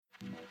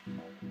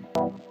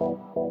Hello,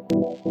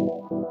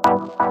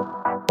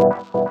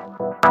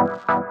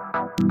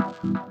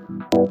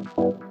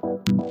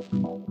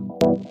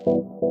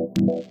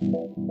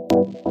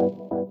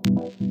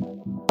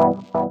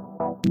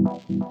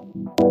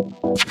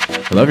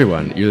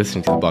 everyone. You're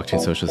listening to the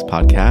Blockchain Socialist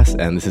podcast,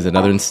 and this is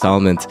another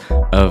installment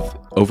of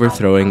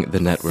Overthrowing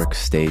the Network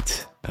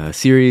State, a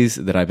series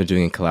that I've been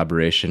doing in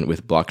collaboration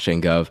with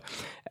Blockchain Gov.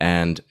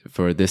 And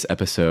for this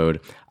episode,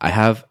 I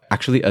have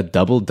actually a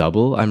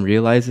double-double, I'm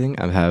realizing.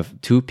 I have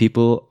two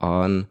people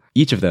on.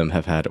 Each of them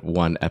have had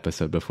one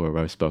episode before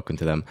where I've spoken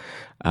to them.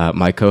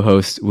 My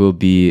co-host will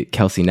be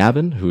Kelsey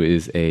Nabin, who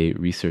is a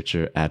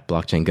researcher at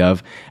Blockchain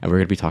Gov, and we're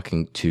going to be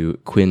talking to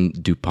Quinn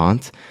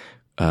DuPont,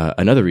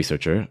 another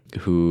researcher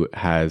who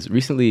has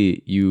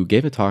recently, you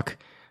gave a talk,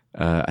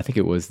 I think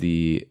it was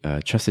the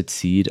Trusted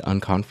Seed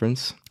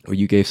Unconference, where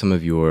you gave some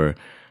of your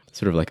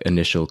sort of like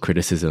initial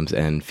criticisms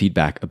and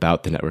feedback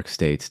about the network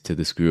state to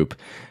this group.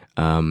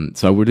 So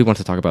I really want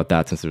to talk about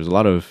that, since there's a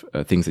lot of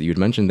things that you had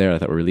mentioned there I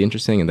thought were really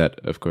interesting and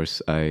that, of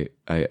course, I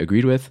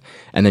agreed with.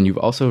 And then you've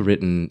also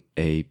written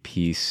a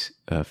piece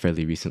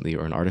fairly recently,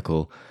 or an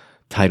article,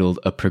 titled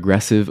A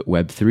Progressive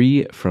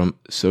Web3 from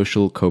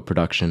Social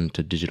Co-Production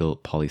to Digital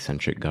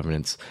Polycentric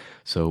Governance.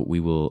 So we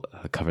will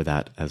cover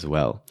that as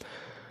well.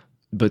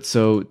 But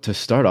so to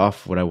start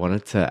off, what I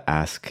wanted to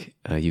ask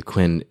you,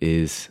 Quinn,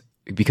 is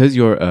because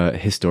you're a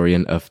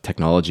historian of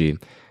technology,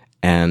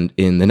 and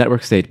in the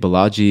network state,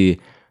 Balaji,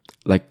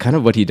 like kind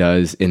of what he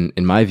does, in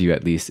my view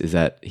at least, is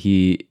that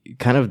he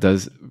kind of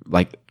does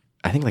like,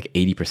 I think like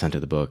 80%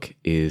 of the book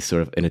is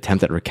sort of an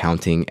attempt at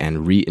recounting and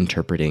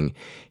reinterpreting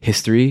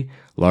history,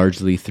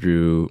 largely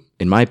through,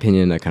 in my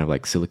opinion, a kind of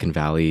like Silicon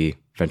Valley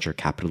venture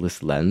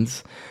capitalist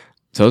lens.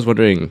 So I was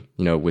wondering,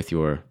 with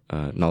your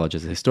knowledge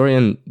as a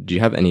historian, do you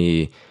have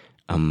any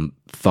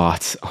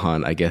thoughts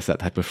on, I guess, that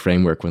type of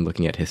framework when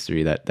looking at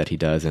history that he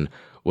does, and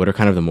what are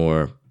kind of the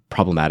more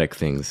problematic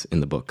things in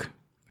the book?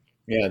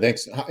 Yeah,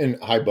 thanks. And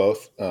hi,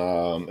 both.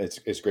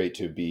 It's great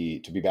to be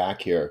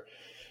back here.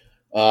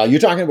 You're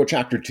talking about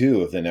chapter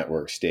 2 of the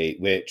network state,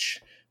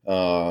 which,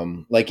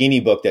 like any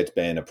book that's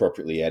been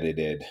appropriately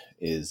edited,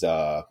 is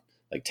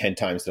like 10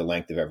 times the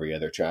length of every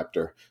other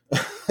chapter.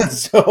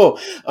 So,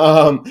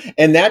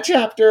 and that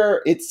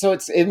chapter,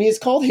 it's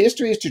called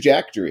History's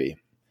Trajectory.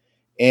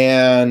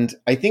 And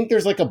I think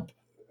there's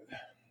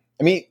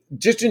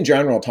just in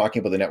general,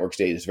 talking about the network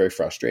state is very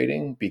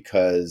frustrating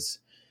because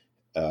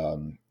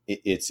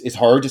it's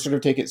hard to sort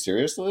of take it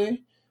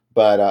seriously.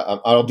 But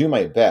I'll do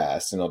my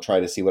best, and I'll try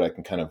to see what I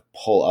can kind of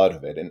pull out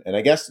of it. And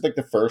I guess like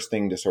the first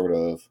thing to sort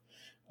of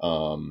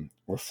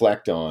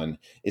reflect on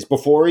is,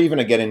 before even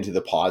I get into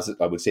the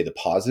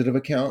positive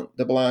account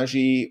that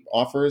Balaji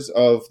offers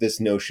of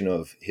this notion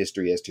of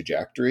history as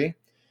trajectory,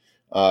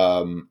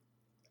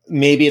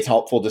 maybe it's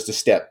helpful just to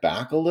step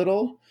back a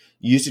little.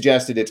 You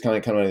suggested it's kind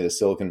of coming out of the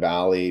Silicon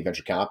Valley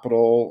venture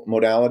capital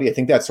modality. I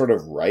think that's sort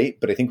of right,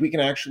 but I think we can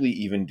actually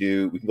we can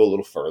go a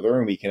little further,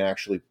 and we can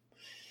actually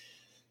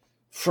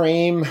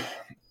frame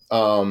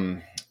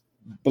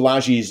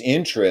Balaji's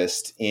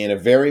interest in a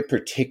very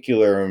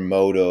particular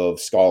mode of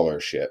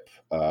scholarship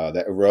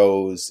that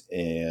arose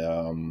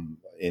in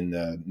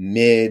the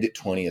mid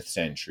 20th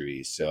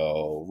century.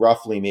 So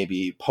roughly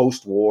maybe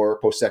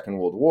post-Second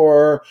World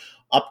War,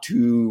 up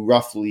to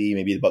roughly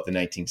maybe about the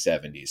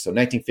 1970s. So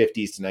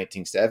 1950s to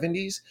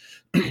 1970s,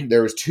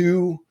 there was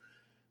two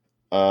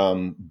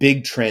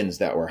big trends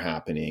that were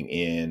happening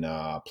in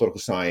political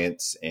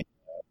science and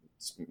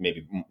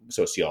maybe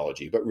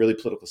sociology, but really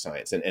political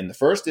science. And the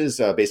first is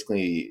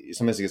basically,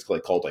 sometimes it gets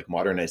called like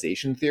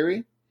modernization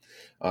theory.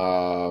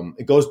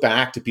 It goes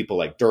back to people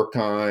like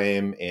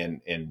Durkheim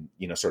and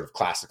sort of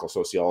classical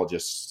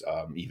sociologists,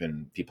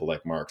 even people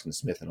like Marx and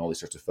Smith and all these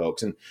sorts of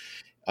folks.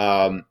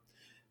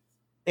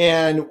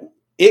 And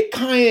it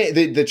kind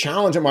of, the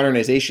challenge of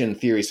modernization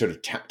theory sort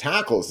of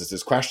tackles is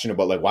this question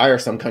about like, why are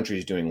some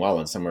countries doing well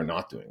and some are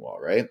not doing well,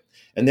 right?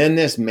 And then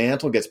this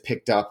mantle gets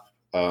picked up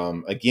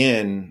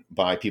again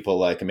by people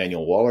like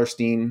Emanuel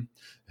Wallerstein,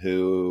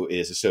 who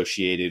is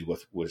associated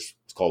with what's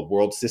called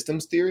world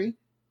systems theory.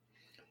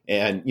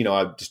 And,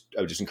 I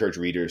would just encourage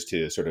readers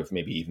to sort of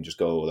maybe even just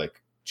go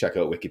like check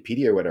out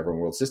Wikipedia or whatever on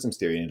world systems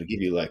theory, and it'll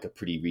give you like a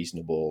pretty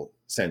reasonable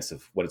sense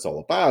of what it's all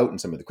about and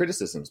some of the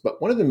criticisms.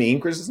 But one of the main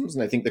criticisms,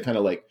 and I think the kind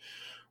of like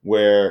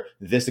where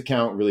this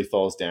account really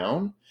falls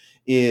down,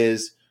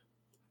 is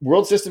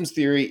world systems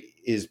theory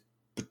is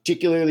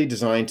particularly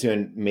designed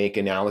to make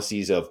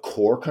analyses of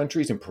core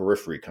countries and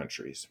periphery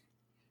countries.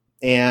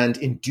 And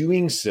in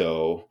doing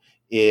so,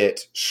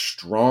 it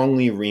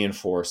strongly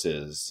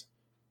reinforces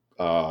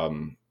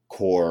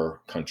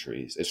core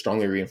countries. It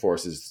strongly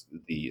reinforces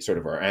the sort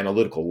of our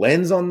analytical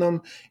lens on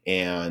them.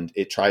 And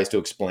it tries to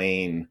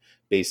explain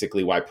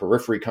basically why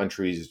periphery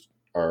countries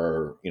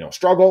are,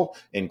 struggle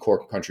and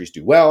core countries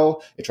do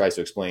well. It tries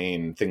to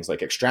explain things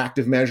like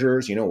extractive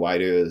measures. Why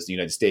does the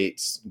United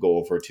States go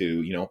over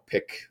to,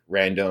 pick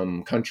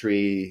random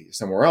country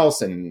somewhere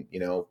else and,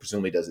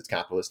 presumably does its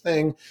capitalist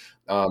thing.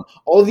 All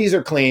of these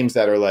are claims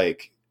that are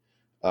like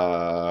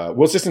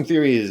world system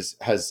theory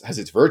has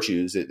its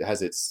virtues, it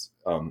has its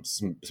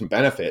some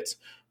benefits,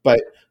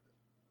 but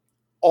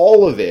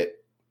all of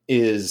it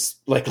is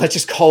like, let's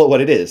just call it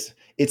what it is.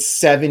 It's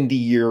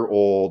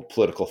 70-year-old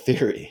political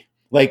theory.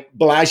 Like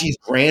Balaji's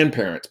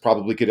grandparents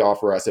probably could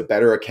offer us a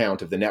better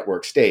account of the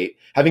network state,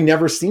 having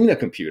never seen a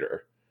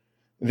computer,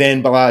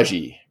 than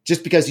Balaji,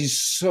 just because he's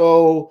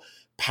so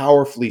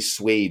powerfully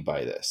swayed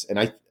by this.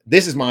 And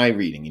this is my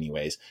reading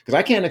anyways, because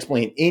I can't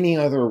explain any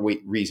other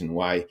reason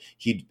why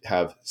he'd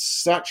have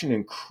such an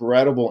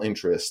incredible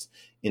interest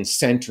in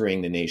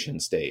centering the nation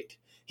state.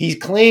 He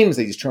claims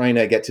that he's trying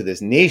to get to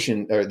this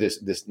nation, or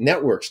this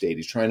network state.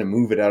 He's trying to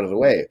move it out of the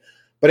way.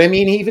 But I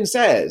mean, he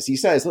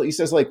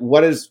says like,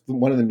 what is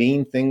one of the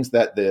main things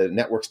that the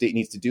network state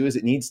needs to do is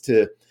it needs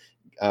to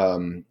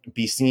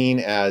be seen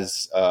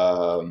as,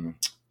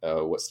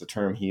 what's the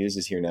term he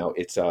uses here now?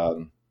 It's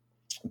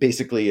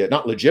basically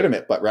not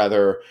legitimate, but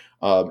rather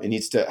it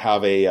needs to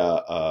have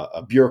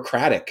a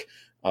bureaucratic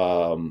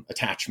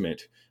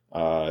attachment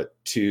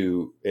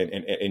to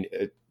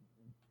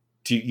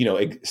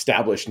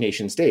establish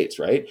nation states,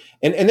 right?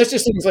 And this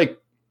just seems like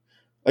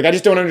I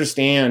just don't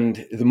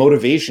understand the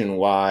motivation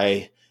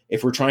why,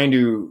 if we're trying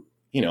to,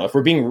 if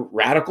we're being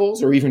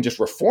radicals or even just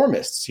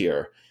reformists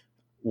here,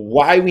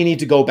 why we need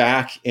to go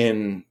back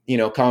and,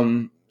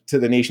 come to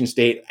the nation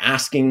state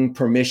asking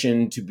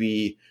permission to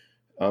be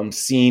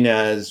seen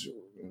as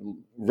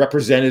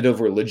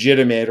representative or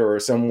legitimate or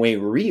some way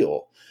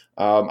real.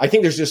 I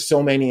think there's just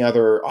so many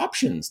other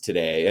options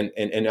today.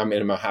 And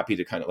I'm happy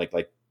to kind of like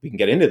we can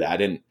get into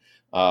that. And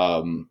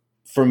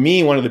for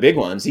me, one of the big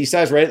ones, he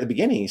says right at the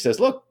beginning, he says,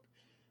 look,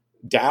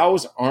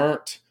 DAOs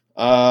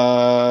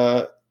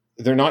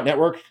they're not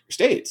network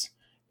states.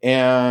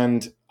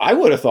 And I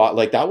would have thought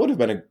like that would have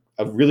been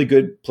a really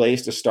good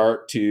place to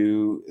start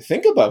to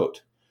think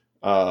about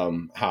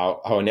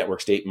how a network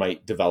state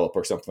might develop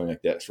or something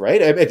like this,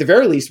 right? At the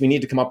very least, we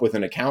need to come up with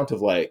an account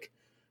of like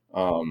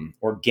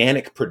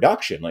organic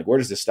production. Like, where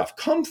does this stuff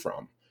come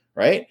from,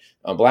 right?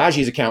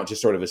 Balaji's account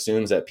just sort of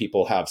assumes that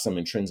people have some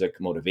intrinsic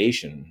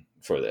motivation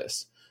for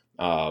this.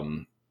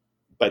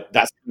 But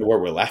that's where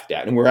we're left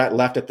at. And we're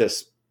left at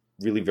this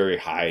really very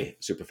high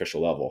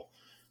superficial level.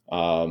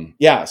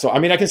 So, I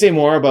mean, I can say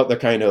more about the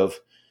kind of,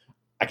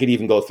 I could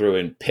even go through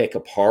and pick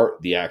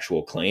apart the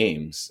actual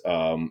claims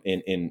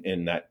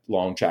in that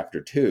long chapter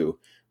 2.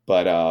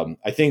 But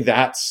I think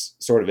that's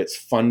sort of its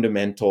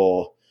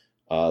fundamental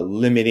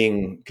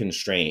limiting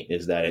constraint,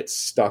 is that it's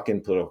stuck in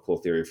political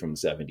theory from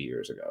 70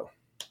 years ago.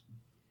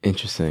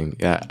 Interesting.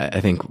 Yeah, I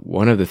think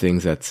one of the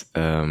things that's,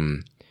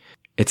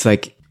 it's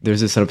like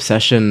there's this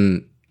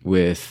obsession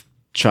with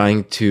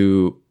trying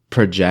to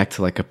project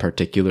like a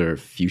particular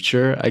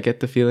future, I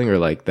get the feeling, or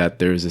like that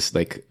there's this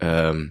like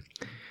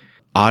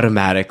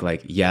automatic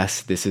like,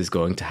 yes, this is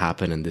going to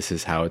happen and this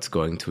is how it's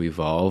going to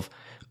evolve.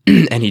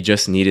 And he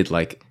just needed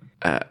like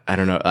I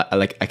don't know,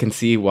 like I can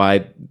see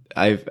why.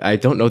 I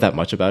don't know that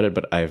much about it,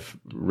 but I've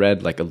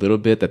read like a little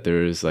bit that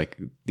there's like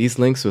these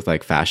links with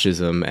like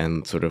fascism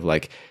and sort of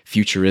like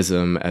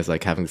futurism as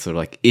like having sort of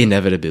like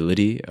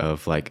inevitability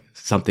of like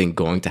something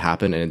going to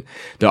happen. And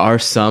there are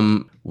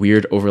some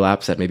weird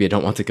overlaps that maybe I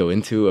don't want to go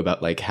into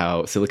about like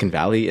how Silicon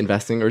Valley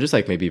investing, or just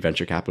like maybe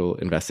venture capital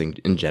investing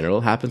in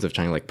general, happens, of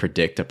trying to like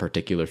predict a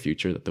particular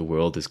future that the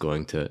world is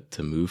going to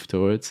move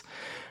towards.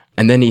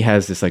 And then he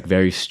has this like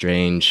very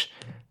strange,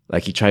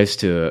 like he tries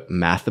to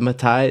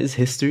mathematize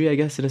history, I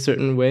guess, in a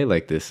certain way.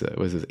 Like this,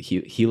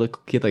 he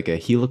had like a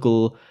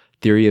helical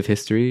theory of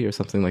history or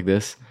something like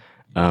this,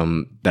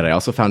 that I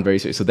also found very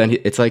strange. So then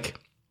it's like,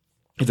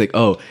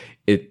 oh,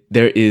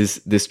 there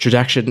is this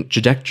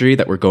trajectory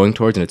that we're going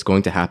towards and it's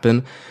going to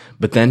happen.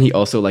 But then he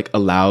also like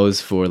allows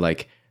for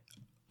like,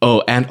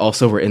 oh, and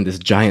also we're in this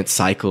giant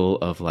cycle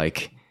of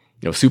like,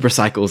 super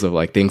cycles of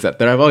like things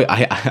that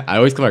I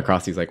always come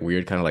across these like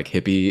weird kind of like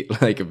hippie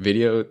like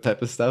video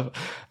type of stuff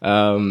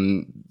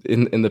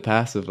in the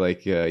past of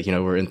like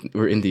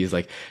we're in these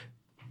like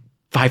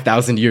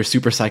 5,000 year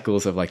super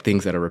cycles of like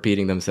things that are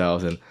repeating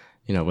themselves, and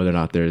whether or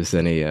not there's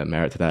any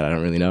merit to that, I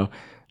don't really know.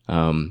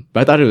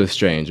 But I thought it was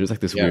strange. It was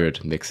like this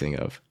weird mixing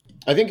of.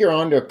 I think you're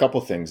on to a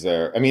couple things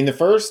there. I mean, the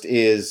first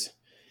is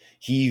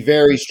he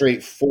very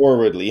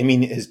straightforwardly, I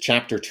mean, his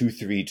chapter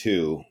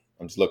 232,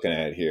 I'm just looking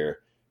at it here.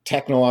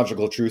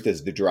 Technological truth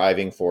is the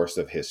driving force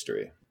of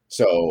history.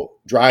 So,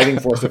 driving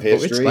force of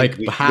history,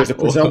 there's a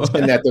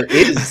presumption that there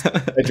is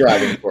a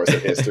driving force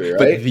of history, right?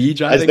 But the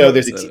driving,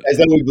 as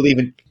though we believe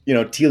in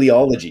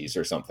teleologies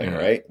or something,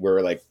 right?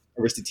 We're like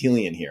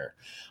Aristotelian here.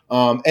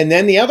 And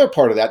then the other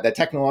part of that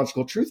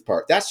technological truth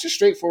part, that's just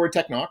straightforward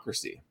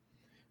technocracy,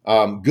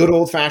 good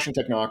old fashioned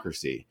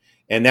technocracy,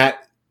 and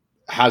that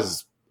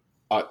has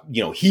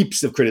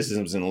heaps of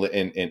criticisms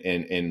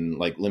and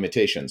like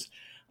limitations.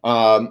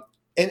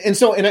 And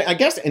so I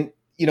guess, and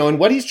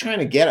what he's trying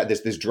to get at,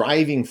 this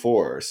driving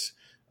force.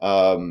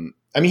 I mean,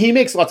 he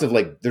makes lots of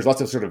there's lots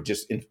of sort of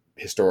just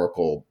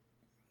historical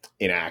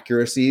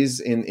inaccuracies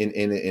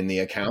in the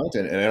account,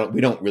 and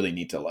we don't really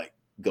need to like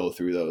go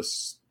through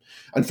those.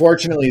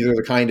 Unfortunately, they're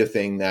the kind of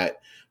thing that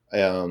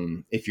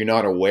if you're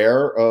not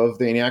aware of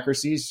the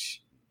inaccuracies,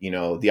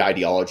 the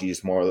ideology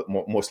is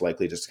most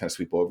likely just kind of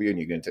sweep over you, and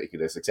you're going to take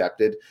it as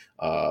accepted.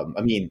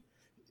 I mean,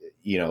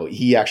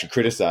 he actually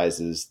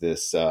criticizes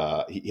this.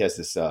 He has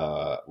this.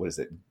 What is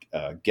it?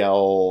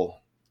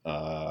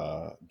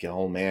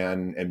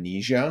 Gell-Mann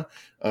amnesia.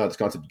 This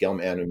concept of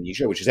Gell-Mann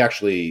amnesia, which is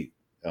actually,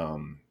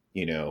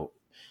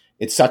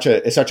 it's such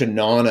a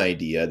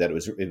non-idea that it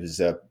was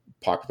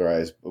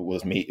popularized.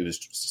 It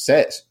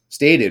was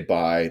stated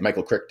by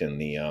Michael Crichton,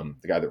 the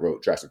guy that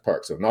wrote Jurassic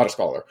Park, so not a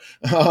scholar.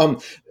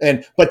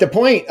 But the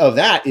point of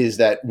that is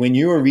that when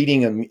you are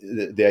reading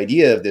the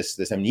idea of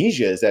this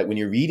amnesia is that when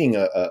you're reading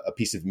a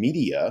piece of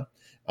media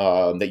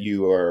that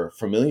you are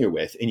familiar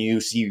with and you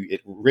see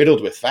it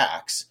riddled with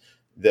facts,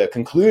 the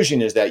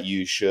conclusion is that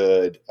you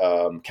should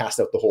cast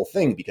out the whole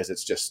thing because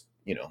it's just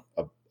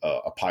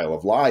a pile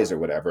of lies or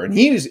whatever. And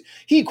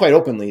he quite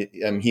openly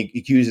he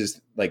accuses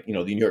the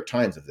New York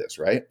Times of this,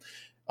 right?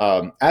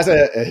 As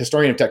a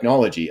historian of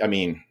technology, I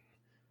mean,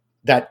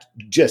 that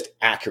just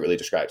accurately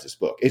describes this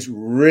book. It's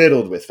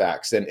riddled with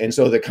facts, and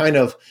so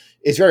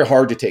it's very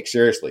hard to take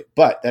seriously.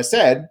 But that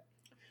said,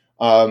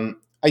 I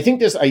think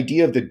this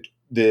idea of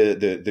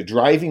the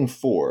driving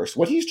force,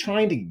 what he's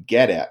trying to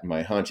get at,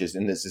 my hunch is,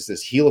 and this is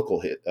this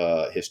helical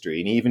history,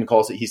 and he even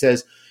calls it. He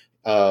says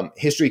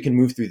history can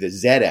move through the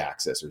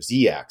z-axis or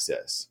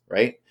z-axis,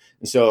 right?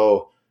 And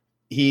so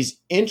he's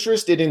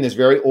interested in this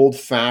very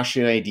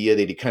old-fashioned idea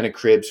that he kind of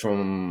cribs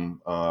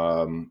from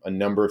a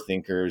number of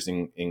thinkers,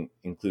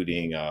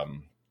 including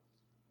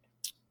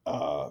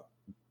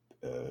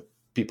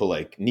people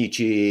like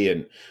Nietzsche,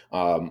 and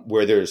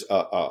where there's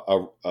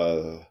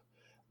a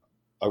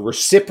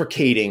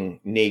reciprocating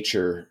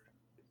nature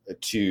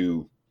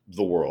to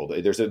the world.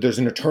 There's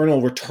an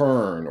eternal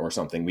return or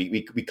something.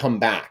 We come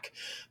back,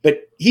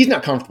 but he's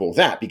not comfortable with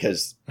that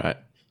because right.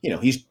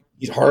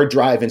 He's hard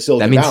drive in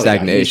Silicon Valley. That means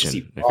Valley.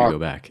 stagnation if you go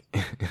back.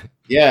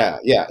 Yeah.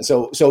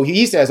 So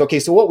he says,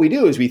 okay, so what we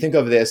do is we think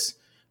of this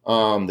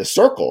the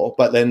circle,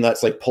 but then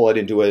let's pull it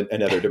into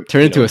another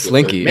turn into a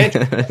slinky.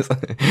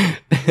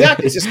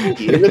 Exactly, it's a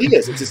slinky. It really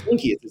is. It's a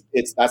slinky.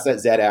 That's that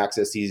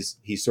z-axis.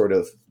 He's sort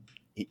of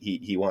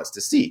he wants to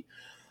see.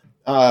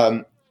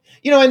 And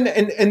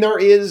there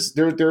is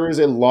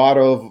a lot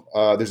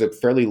of there's a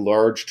fairly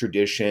large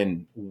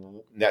tradition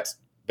that's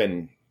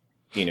been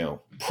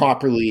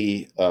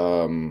properly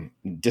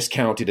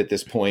discounted at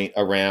this point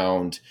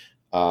around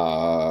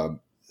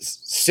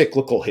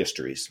cyclical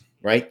histories,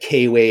 right?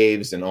 K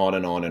waves and on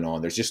and on and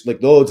on. There's just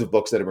loads of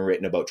books that have been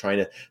written about trying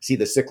to see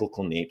the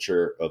cyclical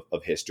nature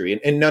of history,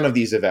 and none of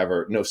these have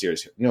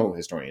no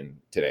historian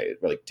today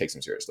really takes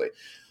them seriously.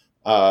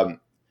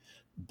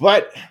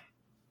 But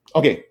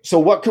okay, so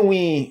what can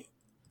we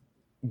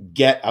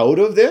get out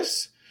of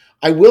this?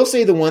 I will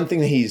say the one thing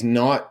that he's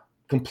not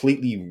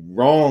completely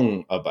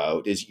wrong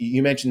about is,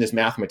 you mentioned this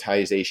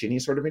mathematization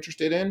he's sort of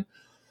interested in.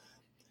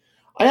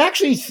 I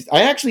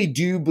actually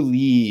do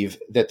believe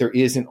that there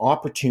is an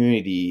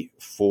opportunity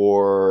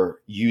for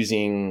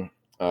using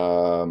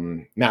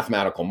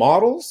mathematical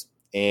models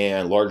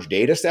and large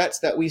data sets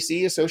that we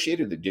see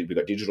associated. We've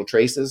got digital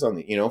traces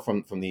on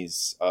from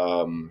these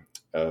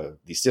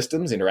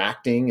systems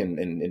interacting and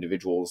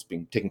individuals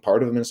taking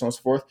part of them and so on and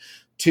so forth,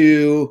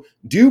 to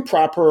do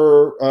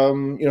proper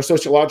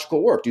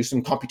sociological work, do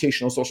some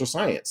computational social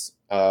science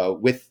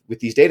with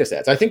these data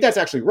sets. I think that's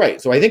actually right.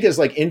 So I think his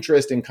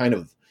interest in kind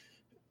of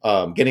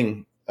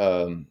getting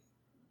some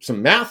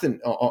math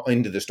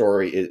into the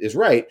story is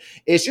right.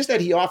 It's just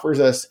that he offers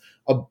us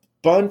a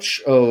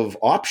bunch of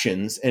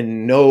options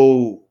and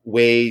no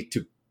way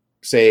to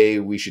say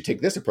we should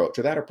take this approach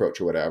or that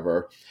approach or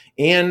whatever.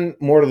 And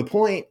more to the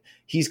point,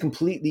 he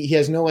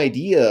has no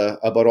idea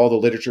about all the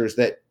literatures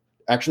that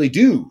actually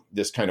do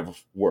this kind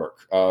of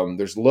work.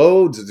 There's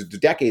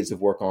decades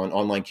of work on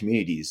online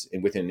communities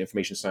and within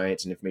information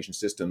science and information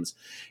systems.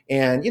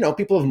 And,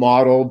 people have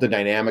modeled the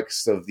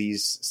dynamics of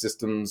these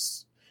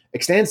systems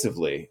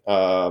extensively,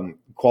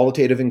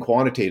 qualitative and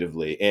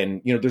quantitatively.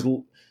 And, there's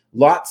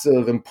lots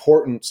of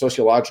important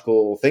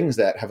sociological things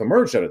that have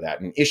emerged out of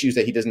that, and issues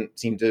that he doesn't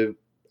seem to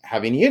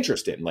have any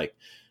interest in,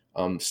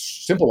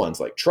 simple ones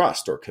like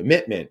trust or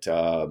commitment,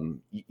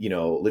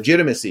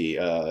 legitimacy,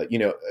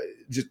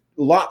 just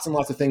lots and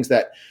lots of things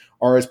that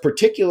are as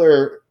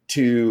particular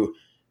to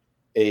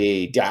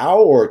a DAO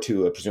or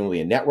to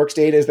presumably a network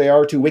state as they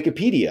are to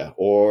Wikipedia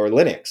or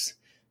Linux.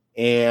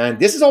 And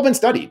this has all been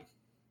studied,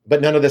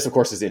 but none of this, of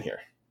course, is in here.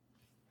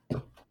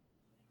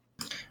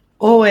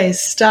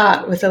 Always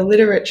start with a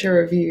literature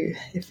review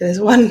if there's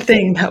one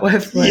thing that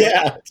we've learned.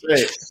 Yeah, that's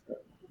right.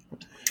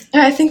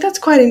 I think that's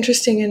quite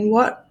interesting, and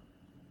what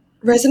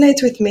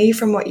resonates with me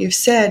from what you've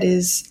said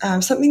is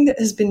something that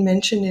has been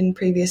mentioned in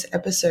previous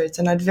episodes,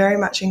 and I'd very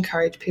much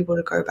encourage people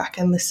to go back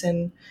and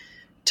listen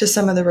to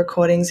some of the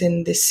recordings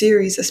in this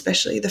series,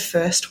 especially the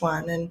first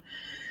one. And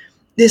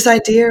this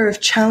idea of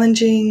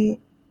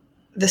challenging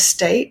the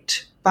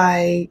state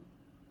by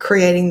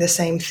creating the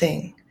same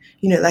thing,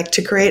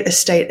 to create a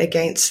state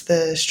against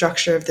the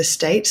structure of the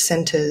state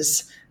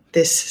centers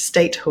this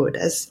statehood,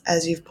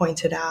 as you've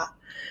pointed out.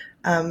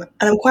 And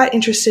I'm quite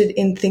interested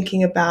in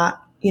thinking about,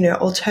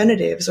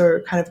 alternatives,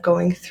 or kind of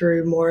going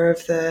through more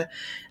of the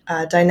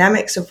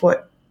dynamics of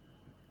what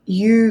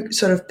you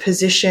sort of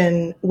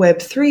position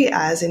Web3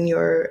 as in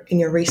your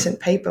recent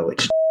paper,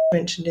 which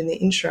mentioned in the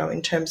intro,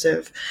 in terms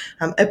of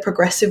a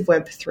progressive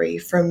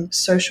Web3 from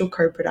social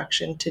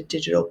co-production to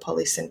digital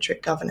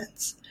polycentric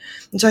governance.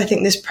 And so I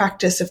think this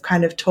practice of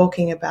kind of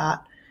talking about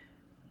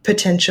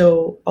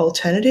potential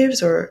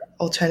alternatives or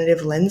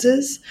alternative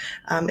lenses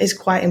is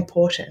quite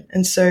important.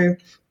 And so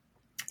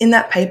in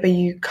that paper,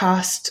 you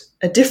cast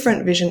a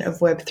different vision of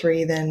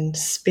Web3 than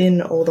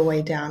spin all the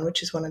way down,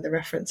 which is one of the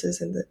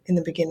references in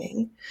the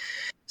beginning.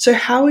 So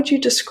how would you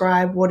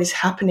describe what is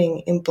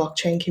happening in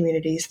blockchain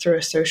communities through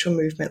a social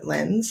movement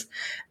lens,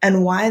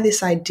 and why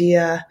this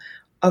idea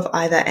of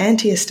either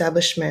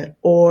anti-establishment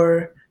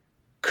or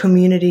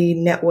community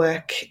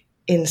network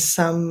in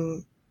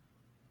some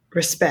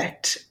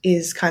respect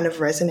is kind of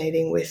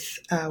resonating with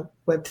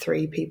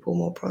Web3 people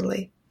more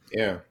broadly?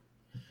 Yeah.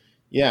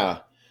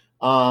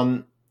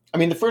 I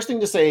mean, the first thing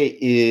to say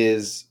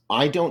is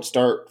I don't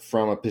start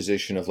from a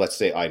position of, let's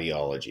say,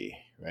 ideology,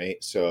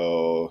 right?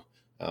 So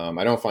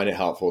I don't find it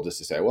helpful just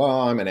to say, well,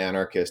 I'm an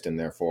anarchist and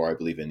therefore I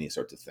believe in these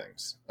sorts of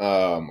things.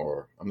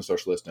 Or I'm a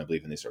socialist and I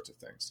believe in these sorts of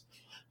things.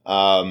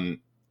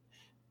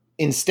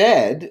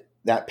 Instead,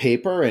 that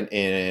paper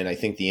and I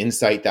think the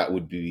insight that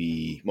would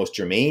be most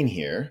germane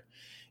here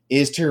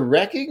is to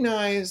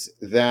recognize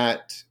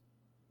that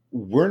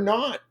we're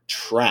not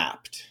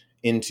trapped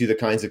into the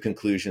kinds of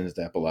conclusions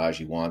that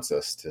Balaji wants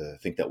us to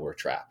think that we're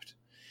trapped.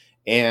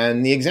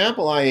 And the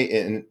example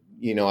I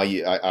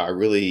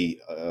really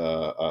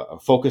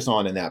focus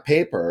on in that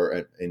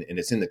paper, and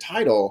it's in the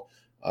title,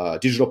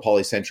 Digital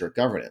Polycentric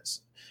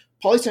Governance.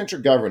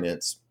 Polycentric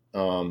governance,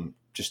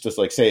 just to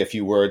like say a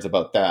few words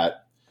about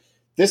that.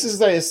 This is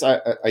this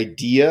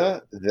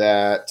idea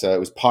that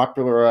was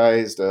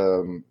popularized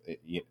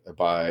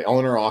by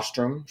Elinor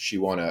Ostrom. She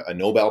won a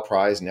Nobel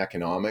Prize in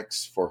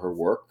economics for her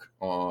work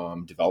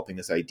on developing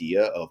this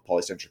idea of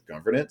polycentric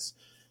governance.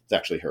 It's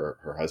actually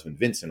her husband,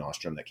 Vincent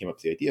Ostrom, that came up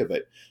with the idea,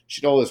 but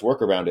she did all this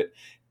work around it.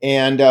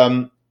 And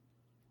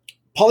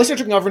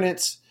polycentric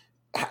governance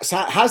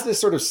has this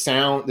sort of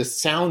sound. This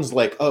sounds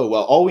like, oh,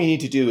 well, all we need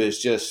to do is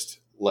just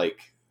like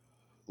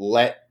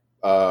let,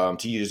 to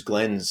use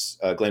Glenn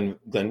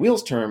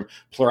Wheel's term,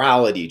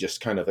 plurality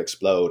just kind of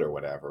explode or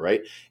whatever,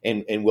 right?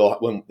 And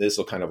when this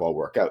will kind of all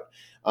work out.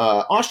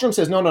 Ostrom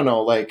says, no,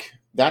 like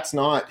that's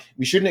not.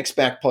 We shouldn't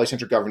expect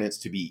polycentric governance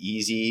to be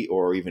easy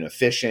or even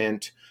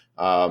efficient,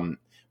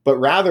 but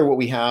rather what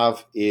we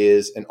have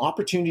is an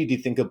opportunity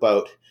to think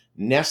about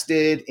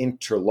nested,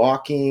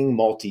 interlocking,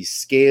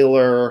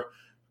 multi-scalar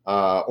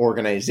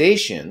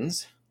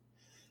organizations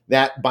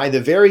that by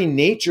the very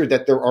nature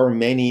that there are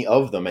many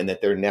of them and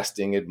that they're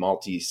nesting and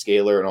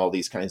multi-scalar and all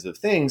these kinds of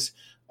things,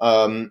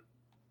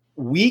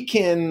 we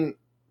can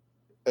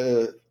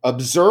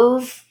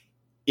observe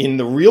in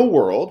the real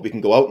world. We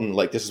can go out and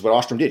like, this is what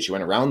Ostrom did. She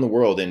went around the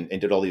world and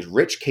did all these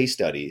rich case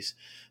studies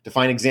to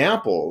find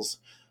examples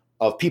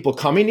of people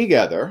coming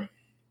together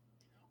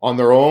on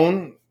their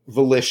own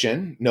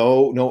volition,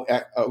 no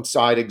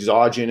outside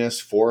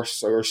exogenous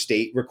force or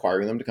state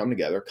requiring them to come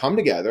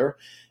together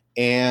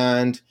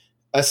and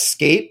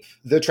escape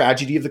the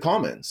tragedy of the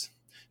commons,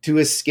 to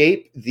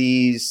escape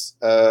these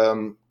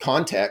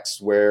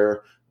contexts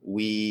where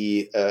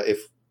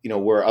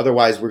where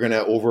otherwise we're going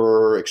to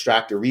over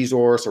extract a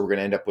resource, or we're going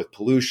to end up with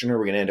pollution, or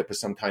we're going to end up with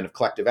some kind of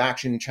collective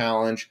action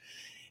challenge.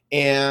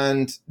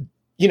 And,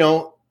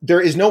 there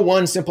is no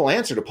one simple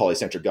answer to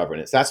polycentric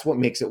governance. That's what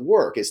makes it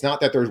work. It's not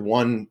that there's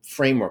one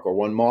framework or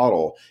one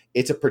model.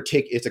 It's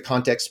a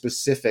context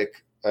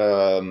specific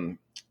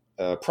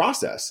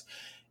process.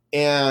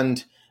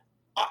 And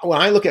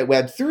when I look at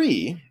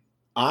Web3,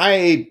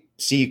 I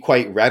see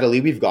quite readily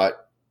we've got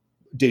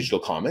digital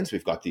commons.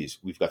 We've got these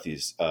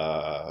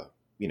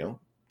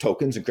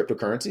tokens and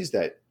cryptocurrencies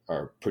that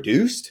are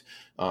produced.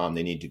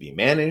 They need to be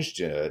managed.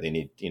 They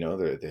need,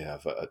 they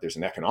have there's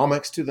an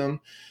economics to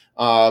them,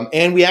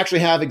 and we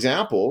actually have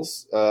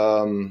examples,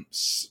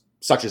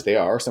 such as they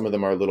are. Some of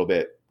them are a little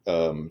bit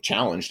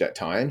challenged at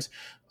times,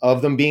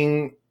 of them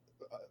being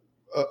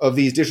of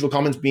these digital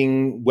commons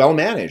being well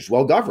managed,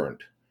 well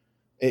governed.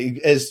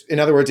 As in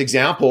other words,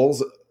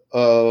 examples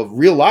of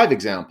real live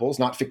examples,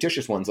 not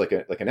fictitious ones like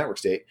a network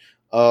state,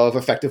 of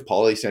effective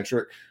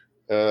polycentric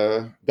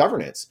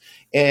governance.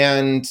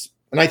 And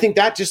I think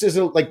that just is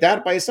like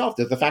that by itself,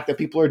 that the fact that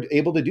people are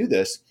able to do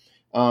this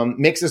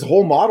makes this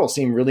whole model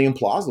seem really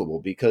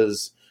implausible,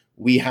 because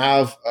we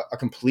have a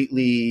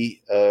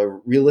completely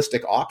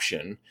realistic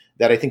option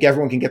that I think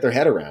everyone can get their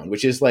head around,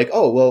 which is like,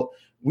 oh, well,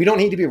 we don't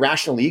need to be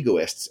rational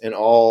egoists and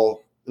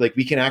all. Like,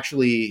 we can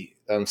actually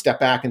step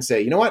back and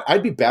say, you know what,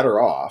 I'd be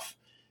better off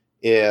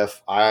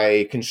if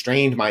I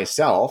constrained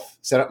myself,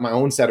 set up my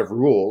own set of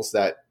rules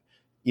that,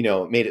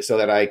 made it so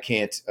that I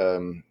can't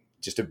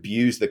just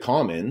abuse the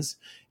commons.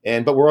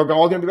 But we're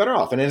all going to be better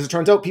off. And as it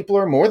turns out, people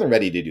are more than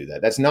ready to do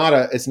that. It's not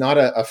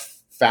a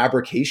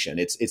fabrication.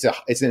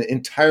 It's an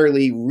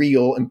entirely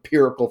real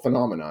empirical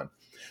phenomenon.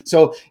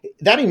 So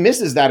that he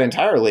misses that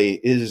entirely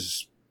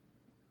is,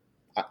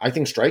 I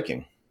think,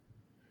 striking.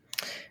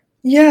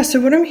 Yeah, so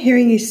what I'm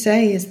hearing you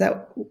say is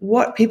that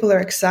what people are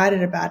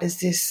excited about is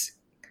this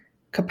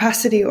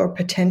capacity or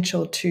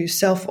potential to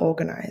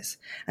self-organize.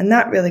 And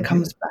that really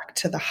comes back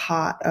to the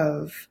heart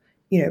of,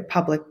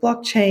 public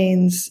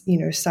blockchains,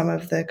 some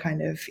of the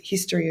kind of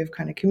history of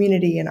kind of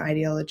community and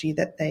ideology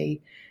that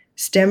they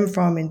stem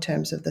from in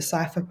terms of the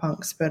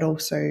cypherpunks, but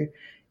also,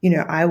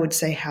 I would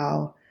say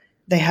how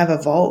they have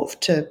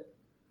evolved to,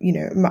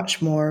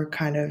 much more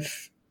kind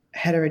of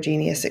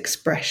heterogeneous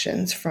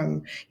expressions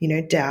from,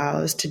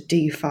 DAOs to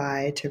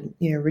DeFi to,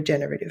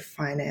 regenerative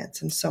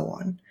finance and so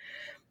on.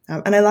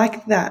 And I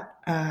like that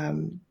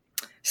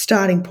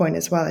starting point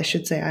as well. I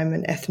should say I'm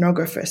an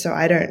ethnographer, so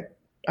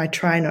I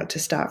try not to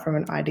start from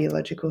an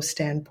ideological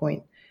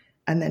standpoint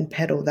and then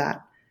peddle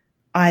that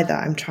either.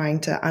 I'm trying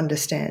to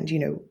understand,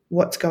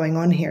 what's going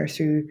on here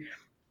through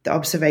the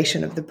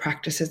observation of the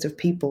practices of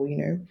people,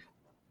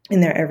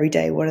 in their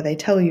everyday. What do they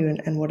tell you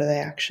and what do they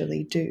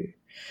actually do?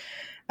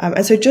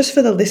 And so just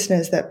for the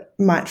listeners that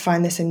might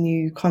find this a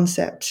new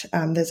concept,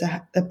 there's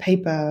a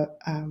paper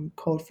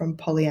called From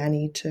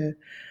Polyany to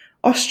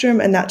Ostrom,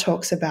 and that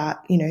talks about,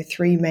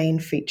 three main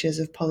features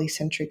of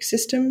polycentric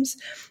systems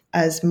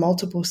as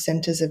multiple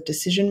centers of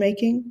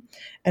decision-making,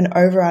 an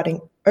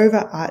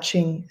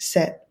overarching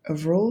set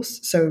of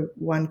rules. So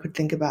one could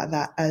think about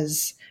that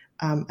as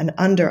an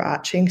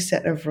underarching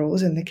set of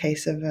rules in the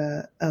case of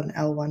an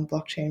L1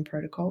 blockchain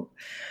protocol,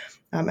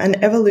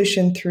 and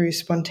evolution through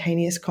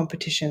spontaneous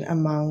competition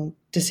among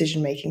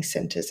decision-making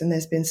centers. And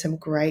there's been some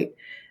great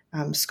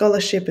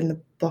scholarship in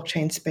the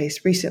blockchain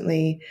space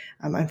recently.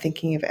 I'm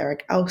thinking of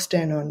Eric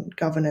Alston on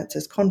governance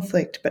as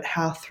conflict, but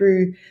how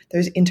through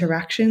those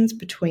interactions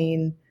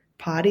between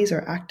parties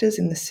or actors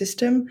in the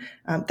system,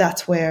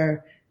 that's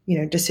where,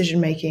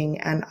 decision-making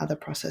and other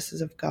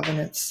processes of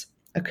governance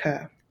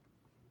occur.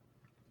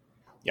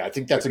 Yeah, I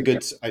think that's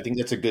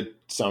a good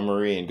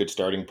summary and good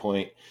starting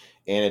point.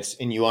 And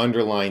you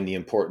underline the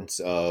importance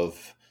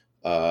of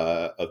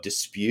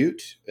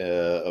dispute,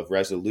 of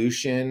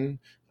resolution,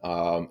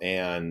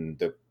 and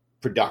the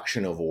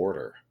production of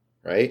order,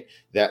 right?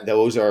 That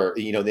those are,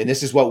 and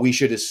this is what we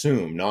should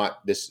assume.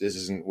 Not this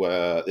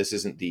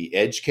isn't the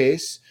edge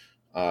case.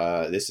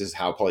 This is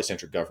how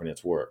polycentric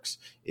governance works,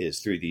 is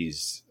through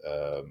these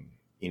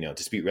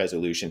dispute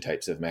resolution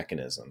types of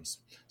mechanisms.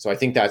 So I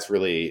think that's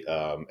really,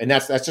 and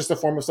that's just a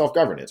form of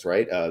self-governance,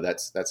 right?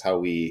 That's how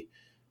we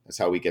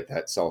get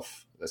that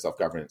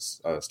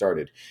self-governance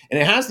started. And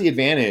it has the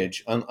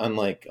advantage,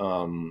 unlike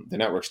the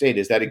network state,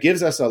 is that it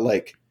gives us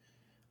a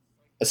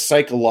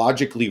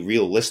psychologically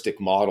realistic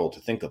model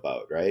to think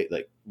about, right?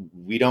 Like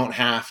we don't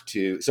have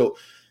to. So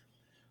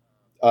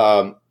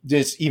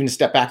just even to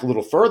step back a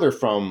little further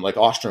from like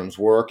Ostrom's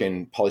work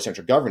and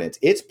polycentric governance,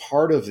 it's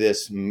part of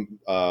this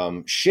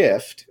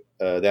shift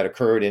that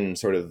occurred in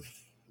sort of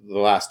the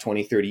last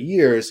 20, 30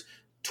 years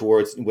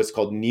towards what's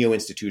called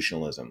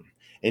neo-institutionalism.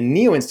 And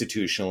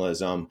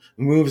neo-institutionalism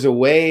moves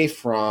away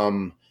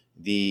from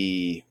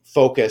the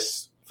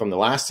focus from the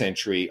last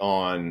century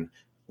on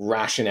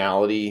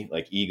rationality,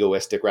 like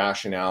egoistic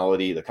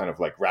rationality, the kind of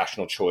like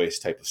rational choice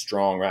type of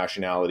strong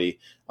rationality,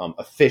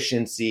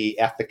 efficiency,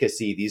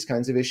 efficacy, these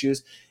kinds of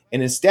issues.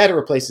 And instead it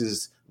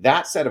replaces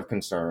that set of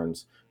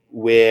concerns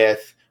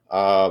with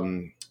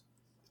the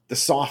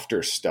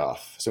softer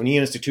stuff. So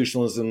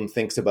neo-institutionalism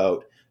thinks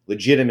about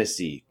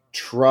legitimacy,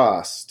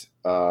 trust,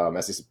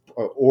 as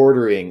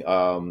ordering,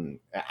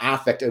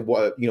 affect,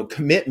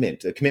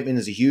 commitment. Commitment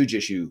is a huge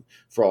issue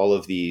for all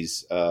of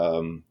these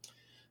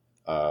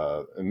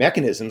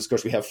mechanisms. Of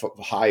course, we have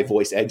high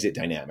voice exit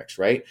dynamics,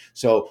 right?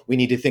 So we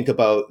need to think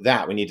about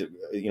that. We need to,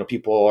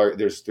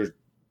 there's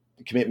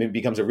commitment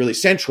becomes a really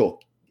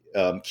central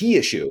key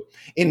issue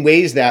in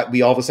ways that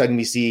we all of a sudden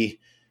we see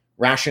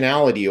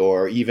rationality,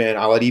 or even,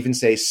 I'd even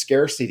say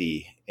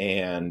scarcity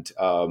and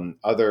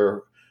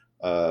other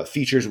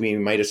features we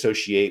might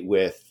associate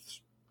with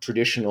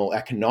traditional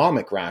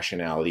economic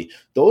rationality.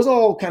 Those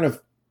all kind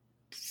of,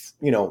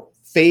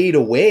 fade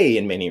away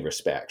in many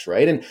respects,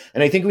 right? And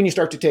I think when you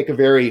start to take a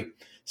very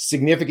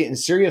significant and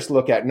serious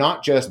look at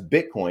not just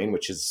Bitcoin,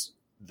 which is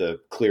the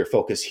clear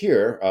focus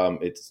here,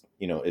 it's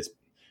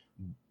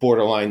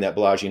borderline that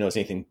Balaji knows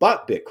anything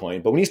but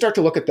Bitcoin. But when you start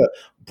to look at the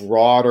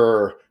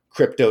broader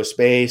crypto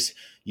space,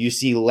 you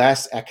see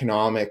less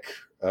economic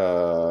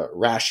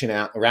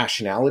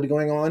rationality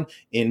going on,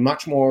 in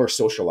much more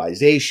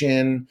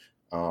socialization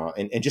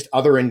and just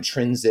other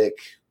intrinsic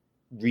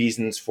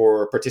reasons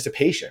for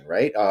participation,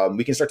 right?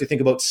 We can start to think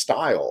about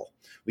style.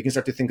 We can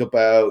start to think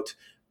about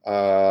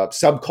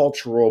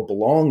subcultural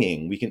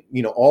belonging. We can,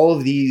 all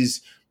of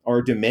these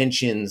are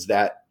dimensions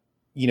that,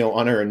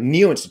 on our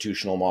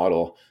neo-institutional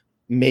model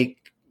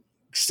make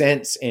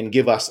sense and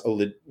give us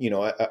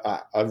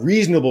a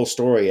reasonable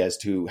story as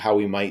to how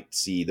we might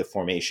see the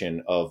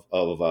formation of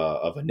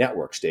a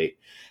network state.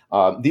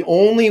 The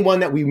only one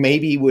that we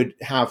maybe would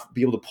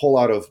be able to pull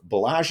out of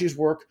Balaji's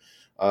work,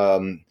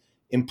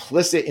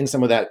 implicit in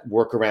some of that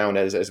work around,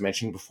 as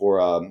mentioned before,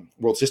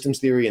 world systems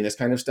theory and this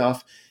kind of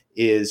stuff,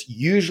 is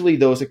usually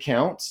those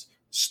accounts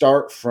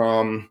start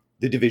from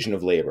the division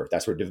of labor.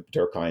 That's where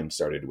Durkheim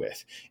started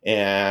with.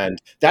 And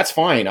that's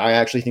fine. I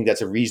actually think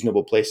that's a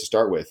reasonable place to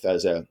start with.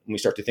 When we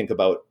start to think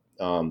about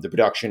the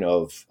production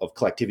of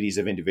collectivities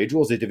of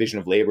individuals, the division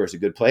of labor is a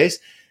good place.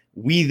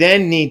 We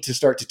then need to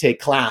start to take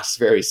class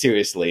very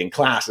seriously, and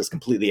class is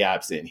completely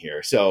absent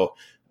here. So,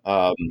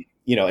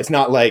 it's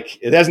not like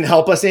it doesn't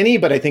help us any,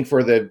 but I think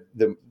for the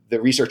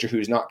researcher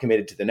who's not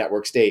committed to the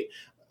network state,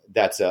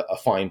 that's a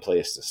fine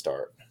place to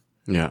start.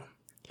 Yeah.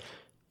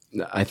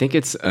 I think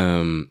it's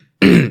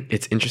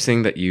it's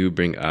interesting that you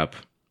bring up,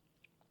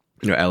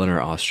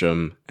 Elinor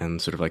Ostrom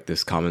and sort of like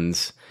this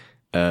commons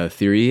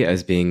theory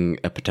as being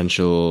a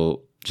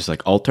potential just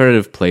like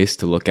alternative place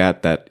to look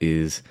at that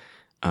is,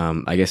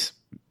 I guess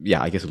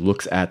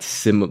looks at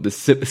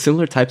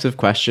similar types of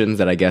questions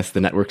that I guess the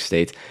network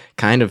state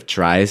kind of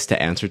tries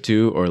to answer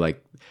to, or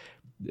like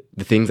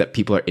the things that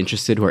people who are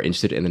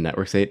interested in the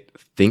network state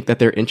think that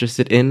they're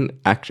interested in,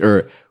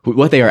 or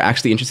what they are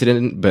actually interested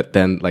in, but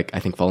then like I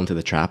think fall into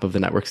the trap of the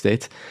network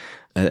state.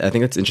 I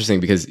think that's interesting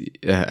because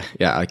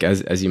like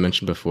as you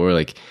mentioned before,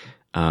 like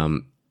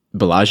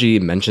Balaji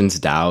mentions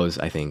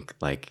DAOs I think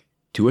like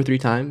 2 or 3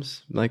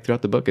 times like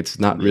throughout the book. It's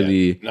not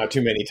really not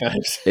too many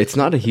times. It's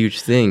not a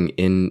huge thing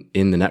in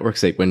the network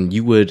state when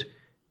you would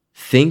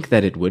think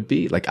that it would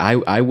be. Like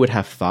I would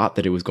have thought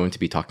that it was going to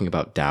be talking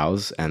about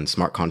DAOs and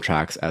smart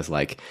contracts as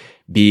like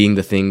being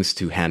the things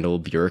to handle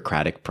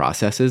bureaucratic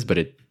processes, but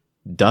it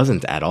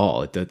doesn't at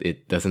all.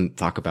 It doesn't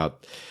talk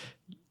about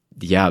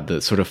the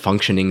sort of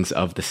functionings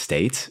of the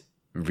state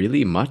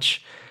really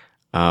much.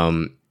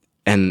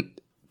 And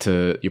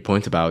to your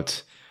point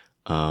about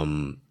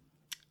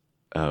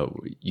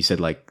you said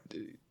like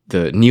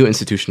the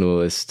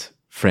neo-institutionalist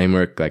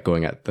framework, like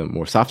going at the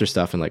more softer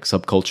stuff and like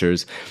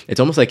subcultures, it's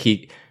almost like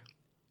you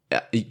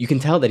can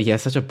tell that he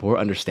has such a poor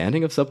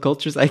understanding of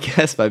subcultures, I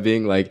guess, by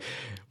being like,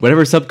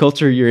 whatever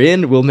subculture you're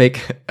in, we'll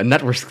make a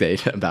network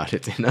state about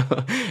it,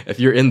 If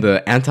you're in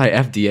the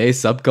anti-FDA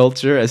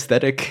subculture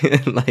aesthetic,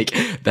 like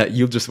that,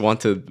 you'll just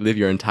want to live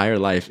your entire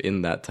life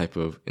in that type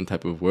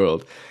of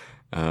world.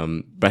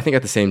 But I think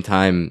at the same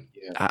time,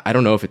 I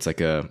don't know if it's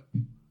like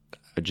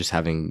just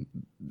having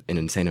an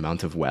insane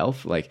amount of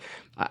wealth. Like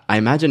I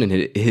imagine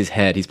in his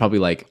head, he's probably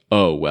like,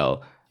 oh,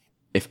 well,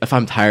 if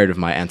I'm tired of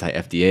my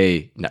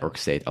anti-FDA network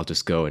state, I'll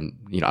just go and,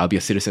 I'll be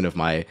a citizen of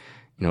my,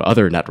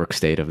 other network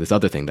state of this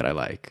other thing that I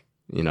like.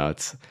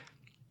 It's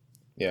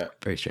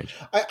very strange.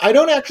 I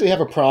don't actually have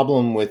a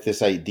problem with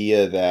this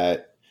idea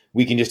that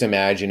we can just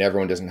imagine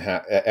everyone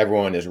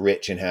is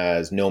rich and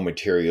has no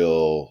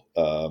material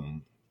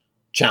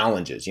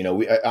challenges.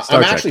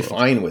 I'm actually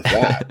fine with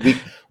that.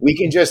 we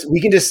can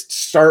just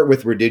start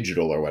with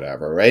redigital or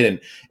whatever,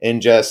 right?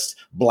 And just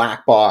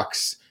black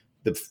box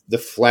the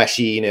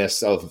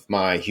fleshiness of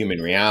my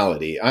human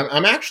reality.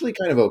 I'm actually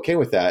kind of okay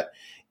with that.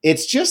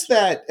 It's just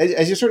that,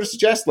 as you sort of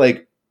suggest,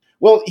 like,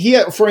 well,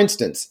 for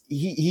instance,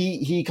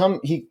 he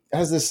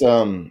has this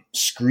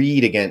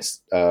screed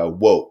against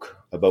woke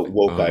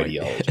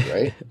ideology,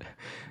 right?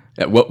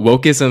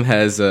 Wokeism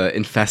has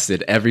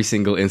infested every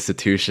single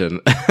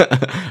institution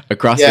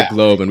across the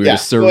globe, and we were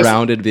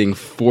surrounded, being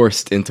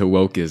forced into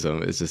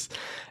wokeism.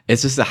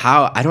 It's just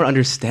how I don't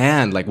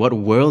understand. Like, what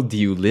world do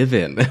you live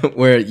in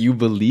where you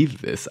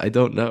believe this? I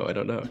don't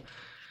know.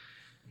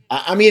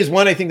 I mean, it's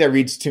one I think that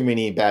reads too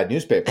many bad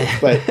newspapers.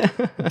 But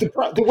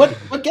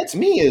what gets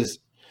me is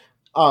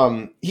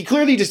he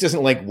clearly just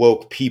doesn't like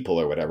woke people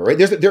or whatever, right?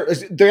 There's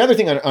the other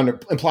thing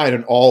implied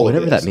in all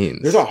whatever of this, that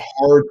means. There's a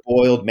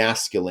hard-boiled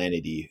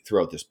masculinity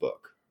throughout this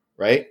book,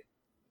 right?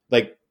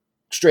 Like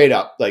straight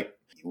up, like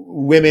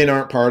women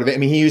aren't part of it. I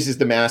mean, he uses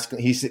the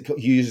masculine. He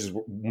uses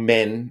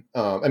men.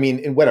 I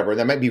mean, and whatever,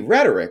 that might be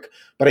rhetoric,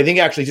 but I think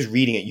actually just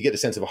reading it, you get the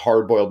sense of a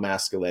hard-boiled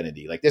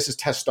masculinity. Like this is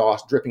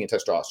dripping in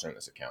testosterone in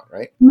this account,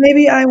 right?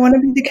 Maybe I want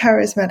to be the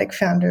charismatic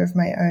founder of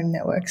my own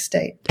network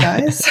state,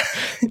 guys.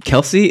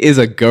 Kelsey is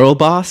a girl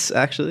boss,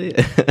 actually.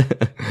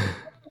 The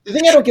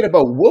thing I don't get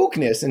about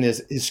wokeness and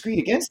his screed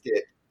against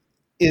it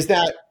is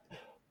that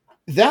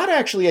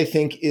actually, I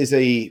think, is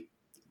a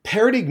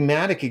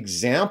paradigmatic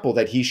example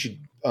that he should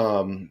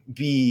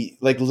be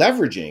like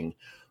leveraging.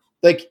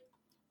 Like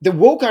the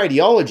woke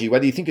ideology,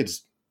 whether you think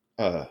it's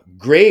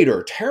great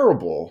or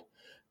terrible,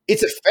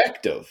 it's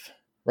effective,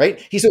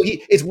 right?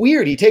 It's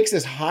weird. He takes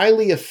this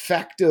highly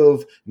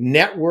effective,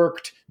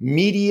 networked,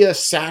 media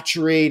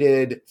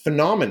saturated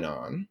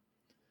phenomenon,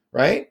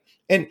 right?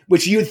 And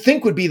which you'd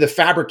think would be the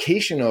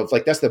fabrication of,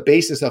 like, that's the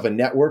basis of a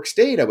network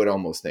state, I would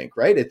almost think,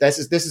 right? This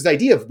is the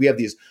idea of, we have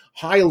these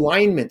high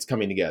alignments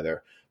coming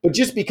together. But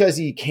just because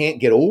he can't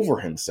get over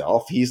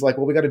himself, he's like,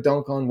 well, we got to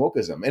dunk on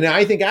wokeism. And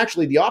I think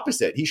actually the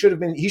opposite. He should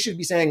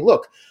be saying,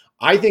 look,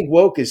 I think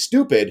woke is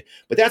stupid,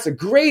 but that's a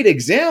great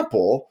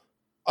example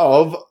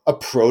of a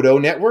proto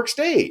network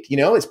state.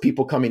 It's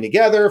people coming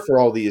together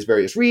for all these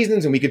various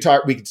reasons, and we could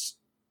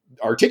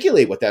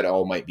articulate what that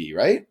all might be,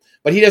 right?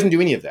 But he doesn't do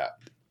any of that.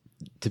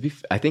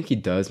 I think he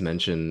does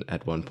mention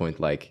at one point,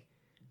 like,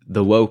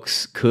 the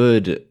wokes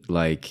could,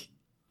 like,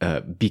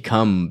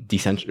 become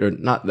or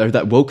not, or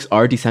that wokes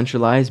are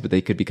decentralized, but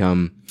they could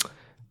become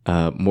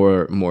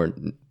more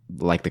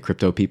like the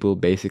crypto people,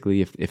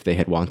 basically, if they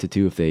had wanted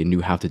to, if they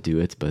knew how to do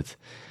it. But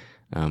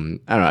I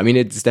don't know. I mean,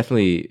 it's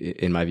definitely,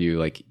 in my view,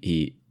 like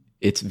he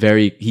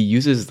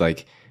uses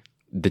like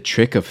the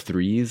trick of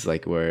threes,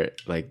 like where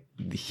like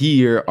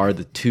here are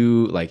the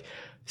two like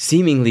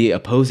seemingly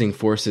opposing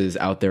forces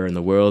out there in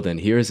the world, and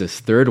here's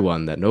this third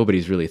one that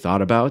nobody's really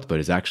thought about, but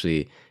is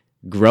actually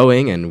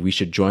growing, and we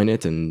should join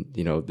it. And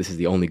this is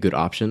the only good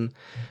option.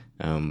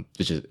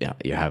 Which is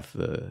you have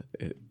the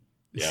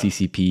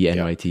CCP,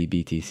 NYT,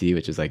 BTC,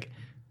 which is like,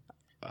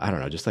 I don't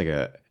know, just like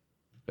a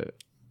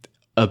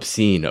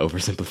obscene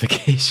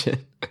oversimplification.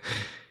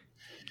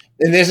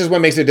 And this is what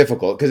makes it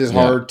difficult, because it's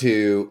hard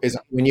is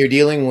when you're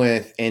dealing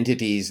with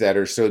entities that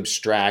are so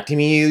abstract. I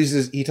mean,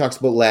 he talks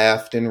about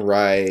left and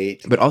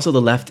right, but also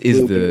the left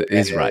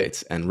is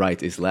right and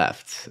right is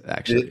left,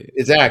 actually.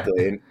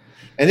 Exactly.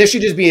 And this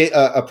should just be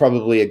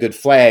probably a good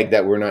flag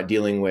that we're not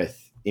dealing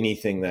with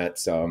anything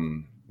that's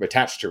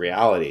attached to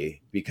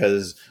reality,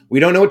 because we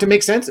don't know what to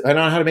make sense. I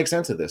don't know how to make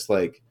sense of this.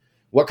 Like,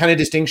 what kind of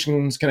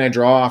distinctions can I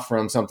draw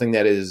from something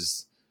that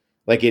is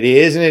like it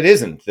is and it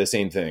isn't the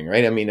same thing,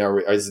 right? I mean,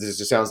 this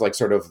just sounds like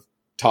sort of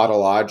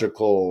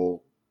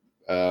tautological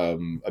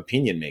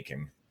opinion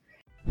making.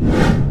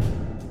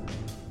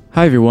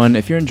 Hi everyone,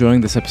 if you're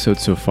enjoying this episode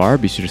so far,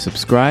 be sure to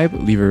subscribe,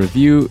 leave a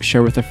review,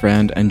 share with a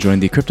friend, and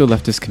join the crypto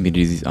leftist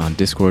communities on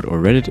Discord or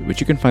Reddit,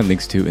 which you can find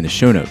links to in the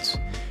show notes.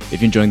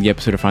 If you're enjoying the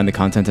episode or find the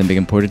content and being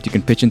important, you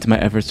can pitch into my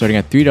efforts starting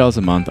at $3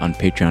 a month on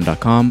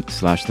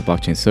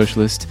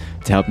patreon.com/theblockchainsocialist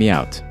to help me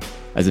out.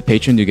 As a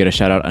patron, you get a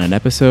shout out on an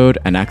episode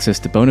and access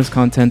to bonus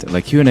content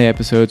like Q&A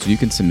episodes where you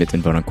can submit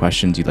and vote on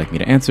questions you'd like me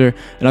to answer,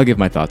 and I'll give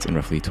my thoughts in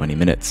roughly 20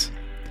 minutes.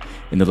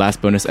 In the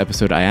last bonus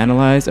episode, I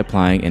analyzed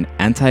applying an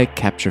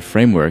anti-capture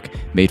framework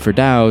made for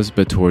DAOs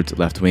but towards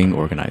left-wing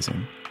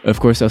organizing. Of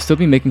course, I'll still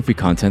be making free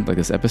content like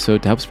this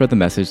episode to help spread the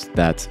message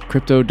that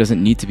crypto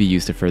doesn't need to be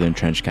used to further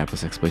entrench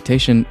capitalist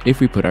exploitation if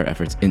we put our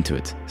efforts into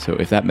it. So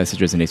if that message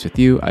resonates with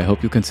you, I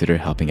hope you'll consider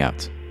helping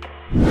out.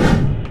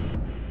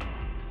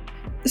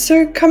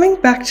 So coming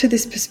back to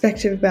this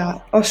perspective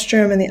about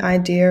Ostrom and the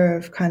idea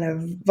of kind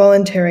of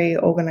voluntary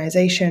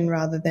organization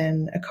rather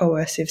than a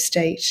coercive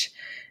state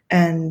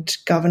and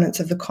governance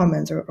of the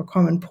commons or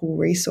common pool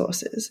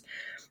resources,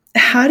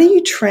 how do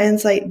you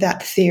translate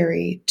that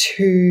theory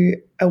to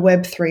a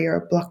Web3 or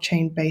a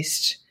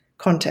blockchain-based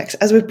context?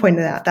 As we've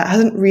pointed out, that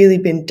hasn't really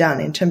been done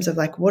in terms of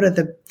like what are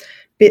the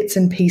bits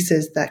and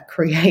pieces that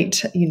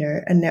create,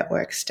 a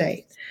network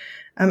state.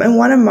 And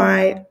one of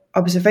my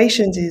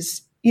observations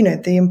is,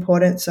 the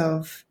importance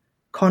of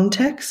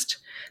context.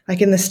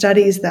 Like in the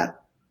studies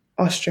that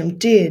Ostrom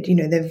did,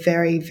 they're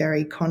very,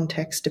 very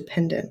context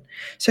dependent.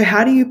 So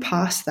how do you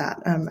pass that,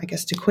 I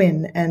guess, to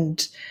Quinn,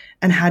 and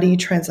how do you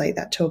translate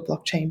that to a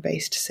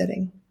blockchain-based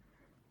setting?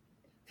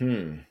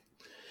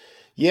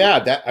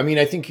 Yeah,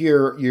 I think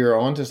you're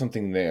onto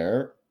something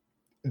there.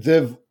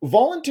 The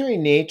voluntary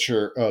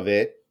nature of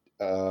it,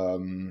 I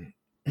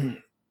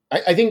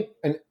think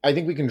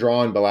we can draw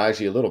on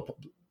Balaji a little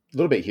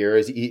bit here,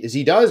 is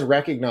he does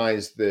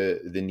recognize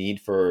the need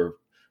for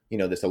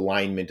this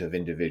alignment of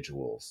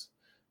individuals.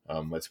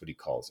 That's what he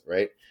calls it,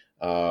 right?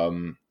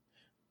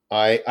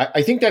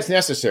 I think that's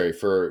necessary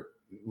for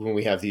when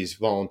we have these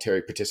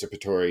voluntary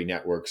participatory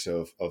networks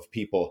of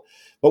people,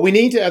 but we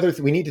need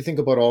to think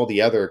about all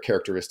the other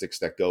characteristics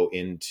that go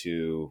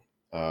into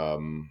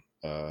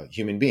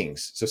human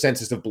beings. So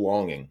senses of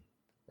belonging,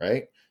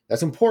 right?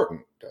 That's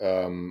important.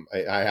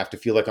 I have to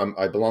feel like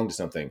I belong to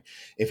something.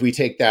 If we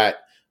take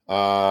that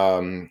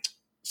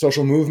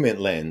social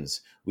movement lens,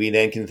 we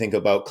then can think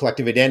about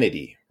collective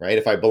identity, right?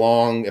 If I'm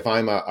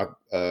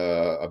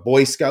a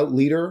Boy Scout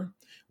leader,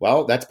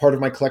 well, that's part of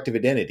my collective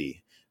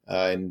identity.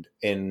 And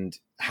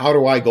how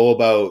do I go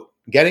about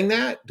getting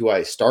that? Do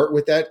I start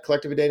with that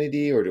collective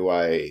identity, or do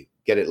I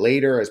get it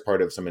later as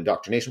part of some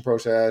indoctrination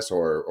process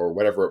or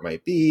whatever it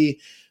might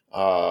be?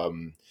 I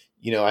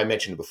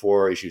mentioned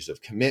before issues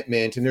of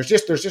commitment, and there's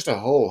just a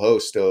whole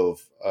host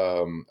of,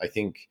 I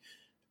think,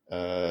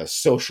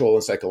 social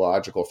and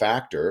psychological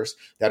factors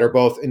that are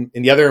both. And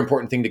the other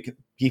important thing to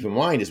keep in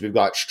mind is we've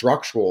got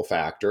structural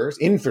factors,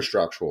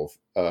 infrastructural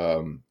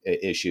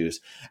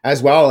issues,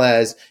 as well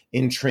as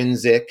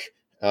intrinsic,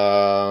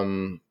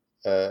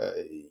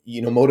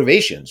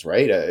 motivations,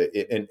 right?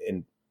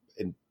 And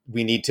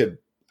we need to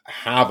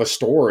have a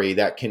story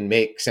that can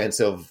make sense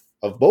of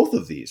both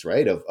of these,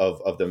 right?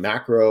 Of the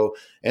macro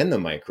and the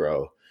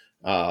micro.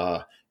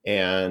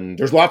 And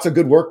there's lots of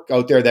good work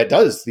out there that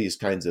does these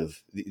sorts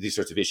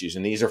of issues.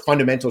 And these are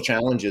fundamental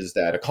challenges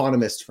that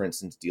economists, for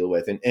instance, deal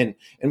with. And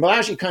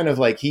Balaji kind of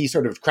like, he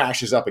sort of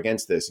crashes up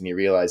against this, and he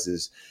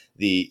realizes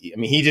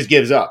he just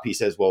gives up. He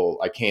says, well,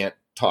 I can't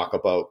talk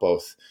about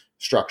both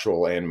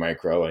structural and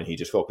micro. And he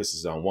just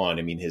focuses on one.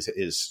 I mean,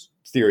 his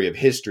theory of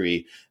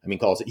history,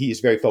 he's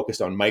very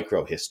focused on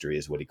micro history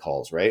is what he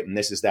calls, right? And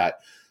this is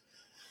that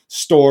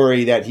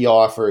story that he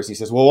offers. He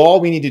says, well,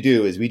 all we need to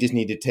do is we just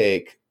need to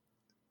take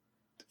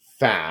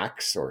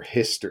facts or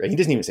history. He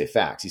doesn't even say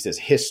facts. He says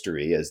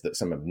history as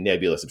some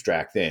nebulous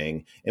abstract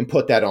thing, and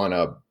put that on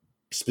a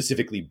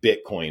specifically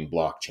Bitcoin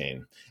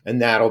blockchain. And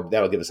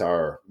that'll give us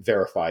our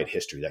verified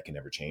history that can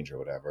never change or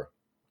whatever.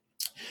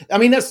 I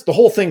mean, that's the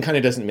whole thing kind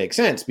of doesn't make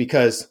sense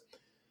because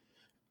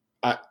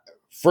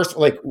first,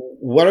 like,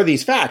 what are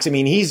these facts? I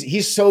mean,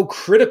 he's so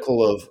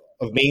critical of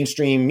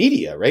mainstream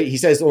media, right? He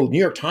says, "Oh, New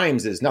York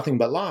Times is nothing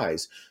but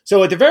lies."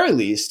 So at the very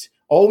least,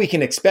 all we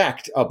can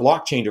expect a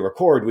blockchain to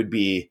record would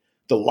be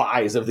the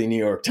lies of the New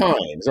York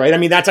Times, right? I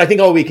mean, that's, I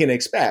think, all we can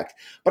expect.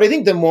 But I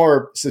think the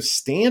more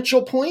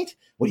substantial point,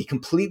 what he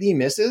completely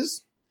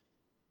misses,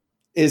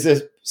 is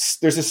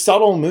there's a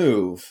subtle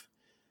move.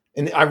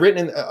 And I've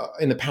written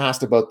in the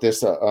past about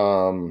this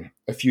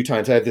a few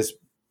times. I have this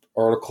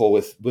article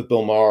with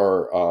Bill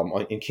Maher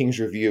in King's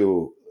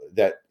Review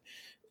that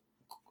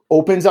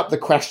opens up the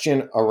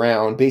question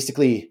around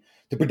basically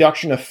the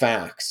production of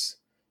facts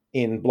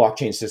in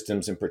blockchain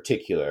systems in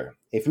particular.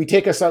 If we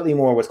take a slightly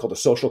more what's called a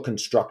social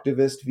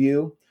constructivist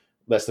view,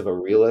 less of a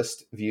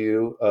realist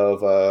view of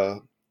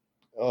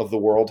the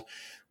world,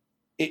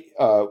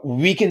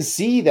 we can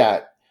see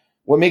that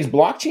what makes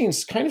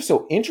blockchains kind of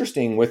so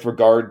interesting with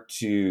regard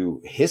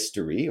to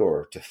history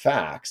or to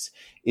facts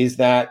is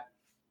that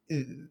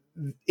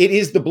it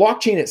is the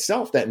blockchain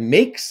itself that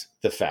makes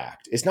the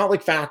fact. It's not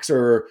like facts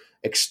are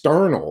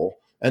external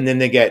and then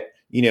they get,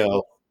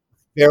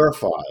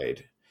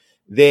 verified.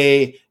 And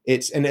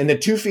the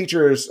two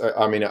features,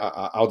 I mean,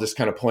 I'll just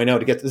kind of point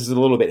out, this is a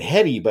little bit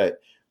heady,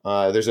 but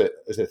there's a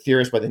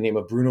theorist by the name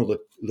of Bruno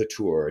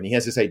Latour, and he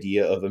has this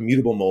idea of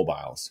immutable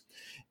mobiles.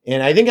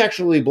 And I think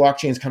actually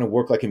blockchains kind of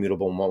work like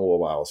immutable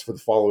mobiles for the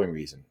following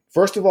reason.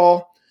 First of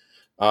all,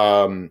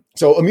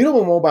 so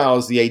immutable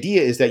mobiles, the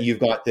idea is that you've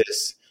got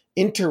this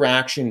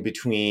interaction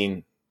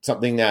between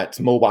something that's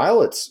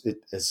mobile, it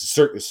has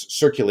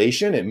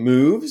circulation, it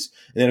moves,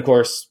 and then of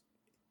course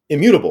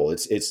immutable.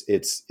 It's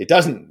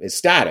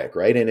static,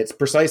 right? And it's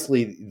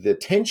precisely the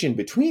tension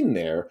between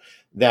there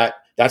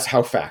that's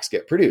how facts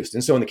get produced.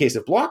 And so in the case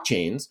of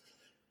blockchains,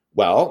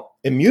 well,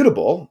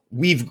 immutable,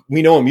 we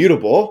know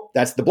immutable,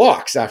 that's the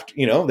blocks after,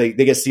 they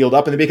get sealed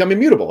up and they become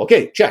immutable.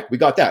 Okay, check, we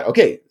got that.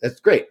 Okay, that's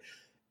great.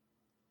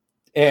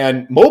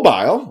 And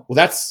mobile, well,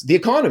 that's the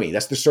economy.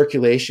 That's the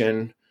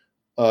circulation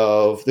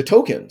of the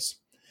tokens.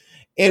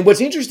 And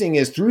what's interesting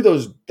is through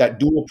that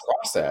dual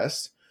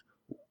process,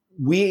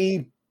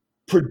 we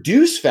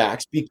produce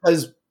facts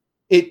because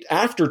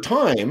after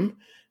time,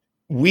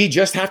 we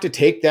just have to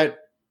take that,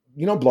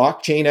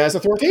 blockchain as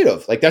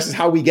authoritative. Like, this is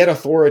how we get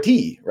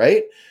authority,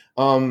 right?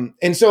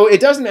 And so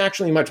it doesn't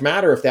actually much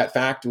matter if that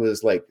fact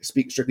was like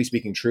strictly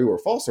speaking true or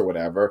false or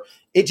whatever.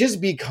 It just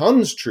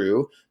becomes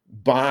true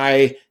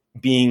by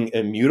being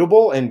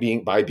immutable and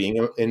by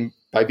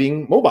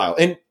being mobile.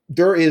 And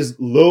there is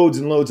loads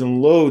and loads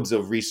and loads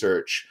of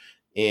research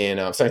in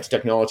science and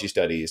technology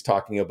studies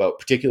talking about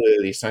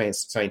particularly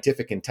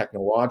scientific and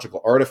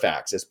technological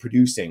artifacts as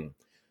producing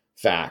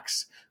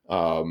facts.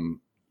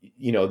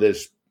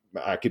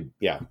 I could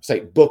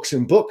cite books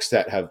and books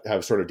that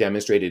have sort of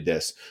demonstrated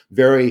this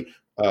very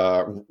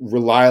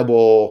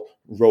reliable,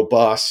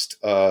 robust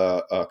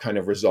kind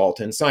of result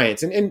in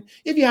science. And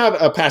if you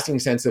have a passing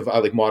sense of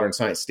like modern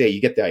science today,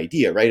 you get the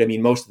idea, right? I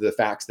mean, most of the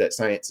facts that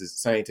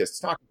scientists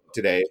talk about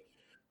today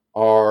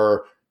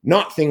are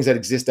not things that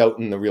exist out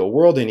in the real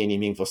world in any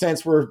meaningful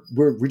sense.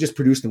 We just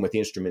produce them with the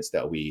instruments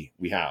that we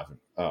have.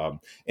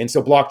 And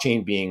so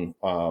blockchain being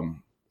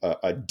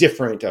a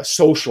different,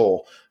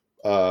 social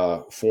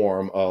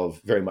form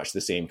of very much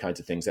the same kinds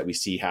of things that we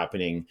see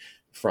happening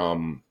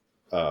from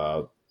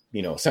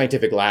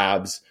scientific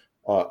labs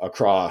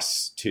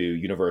across to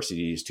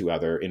universities to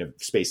other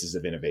spaces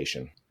of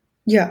innovation.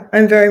 Yeah,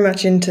 I'm very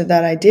much into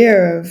that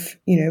idea of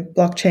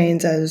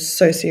blockchains as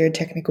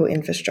socio-technical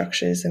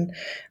infrastructures, and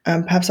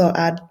perhaps I'll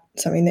add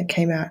something that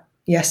came out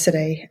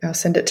yesterday. I'll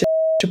send it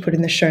to put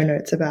in the show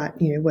notes about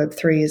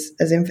Web3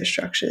 as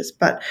infrastructures.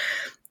 But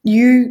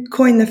you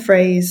coined the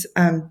phrase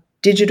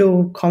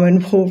digital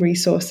common pool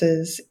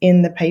resources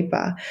in the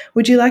paper.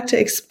 Would you like to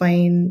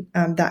explain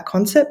that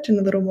concept in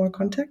a little more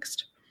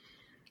context?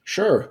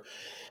 Sure.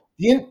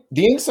 The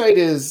insight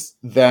is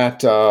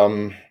that,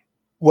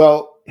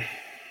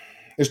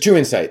 there's two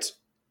insights.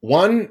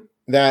 One,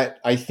 that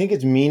I think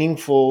it's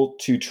meaningful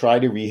to try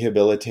to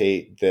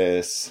rehabilitate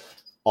this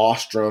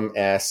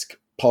Ostrom-esque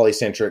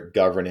polycentric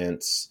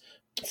governance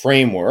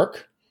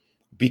framework,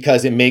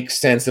 because it makes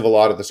sense of a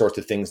lot of the sorts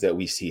of things that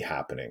we see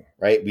happening,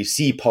 right? We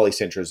see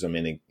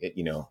polycentrism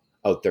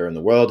out there in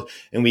the world,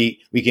 and we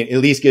can at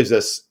least gives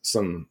us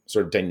some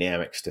sort of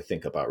dynamics to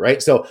think about,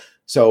 right? So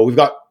we've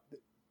got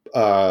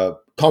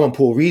common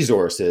pool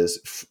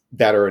resources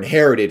that are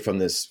inherited from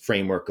this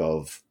framework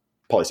of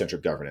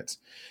polycentric governance.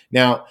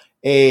 Now,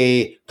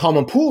 a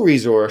common pool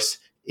resource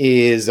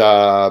is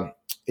a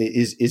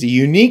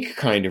unique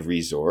kind of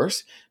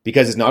resource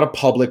because it's not a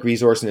public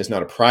resource and it's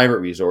not a private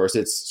resource.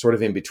 It's sort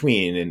of in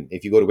between. And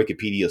if you go to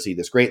Wikipedia, you'll see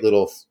this great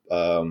little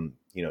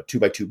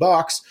 2x2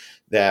 box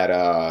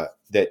that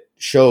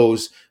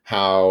shows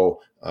how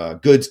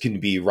goods can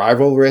be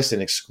rivalrous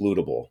and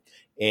excludable.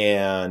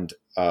 And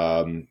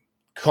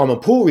common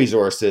pool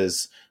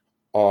resources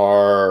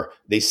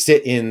they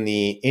sit in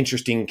the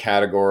interesting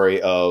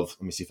category of,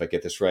 let me see if I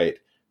get this right,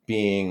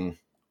 being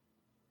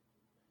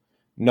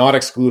not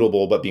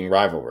excludable, but being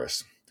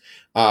rivalrous.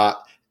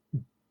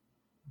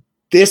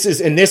 This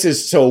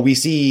is so we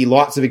see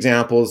lots of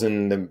examples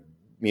in the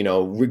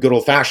good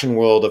old fashioned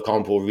world of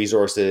common pool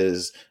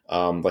resources,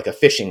 like a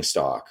fishing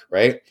stock,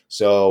 right?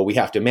 So we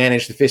have to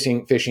manage the fish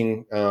in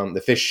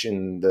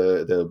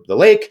the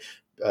lake,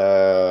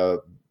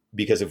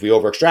 because if we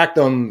over extract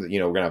them, we're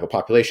going to have a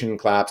population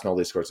collapse and all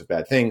these sorts of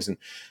bad things. And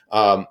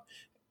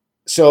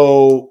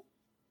so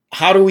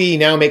how do we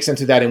now make sense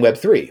of that in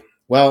Web3?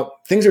 Well,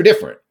 things are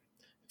different.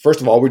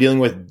 First of all, we're dealing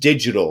with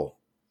digital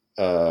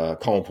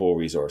common pool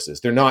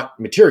resources. They're not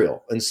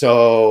material. And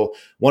so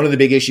one of the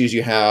big issues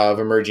you have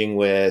emerging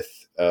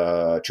with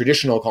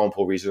traditional common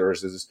pool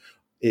resources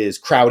is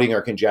crowding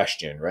or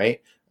congestion,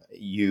 right?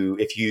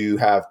 If you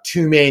have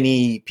too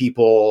many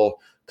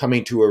people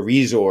coming to a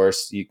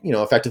resource,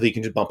 effectively you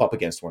can just bump up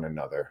against one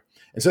another.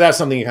 And so that's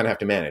something you kind of have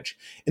to manage.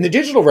 In the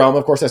digital realm,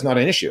 of course, that's not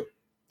an issue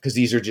because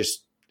these are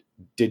just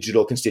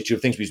digital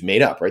constitutive things we've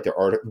made up, right?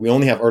 We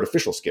only have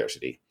artificial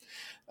scarcity.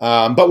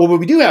 But what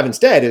we do have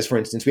instead is, for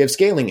instance, we have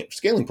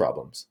scaling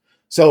problems.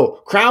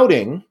 So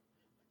crowding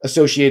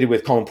associated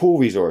with common pool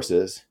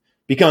resources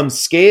becomes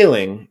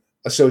scaling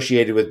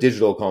associated with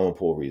digital common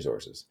pool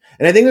resources.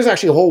 And I think there's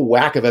actually a whole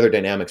whack of other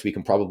dynamics we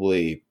can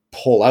probably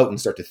pull out and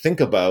start to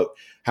think about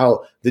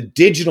how the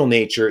digital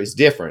nature is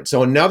different.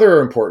 So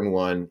another important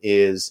one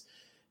is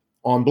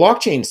on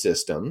blockchain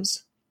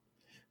systems,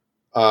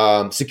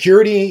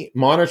 security,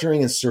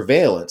 monitoring, and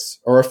surveillance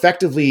are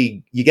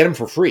effectively, you get them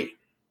for free.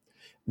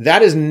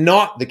 That is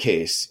not the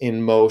case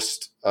in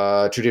most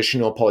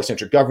traditional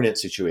polycentric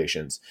governance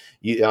situations.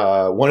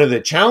 One of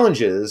the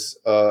challenges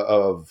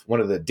one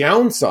of the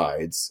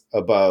downsides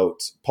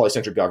about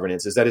polycentric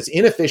governance is that it's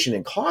inefficient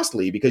and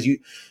costly because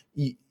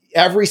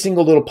every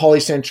single little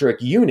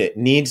polycentric unit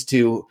needs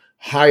to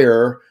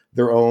hire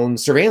their own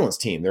surveillance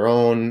team, their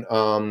own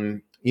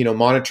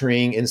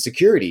monitoring and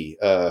security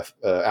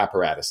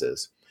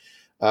apparatuses.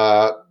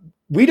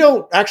 We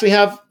don't actually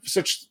have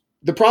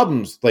the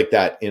problems like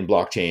that in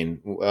blockchain.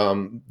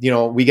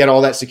 We get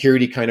all that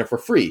security kind of for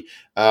free.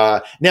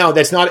 Now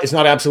it's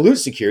not absolute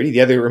security.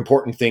 The other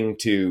important thing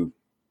to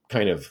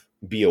kind of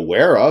be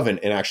aware of, and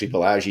actually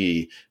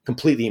Balaji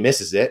completely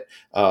misses it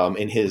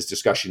in his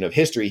discussion of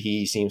history.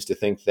 He seems to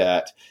think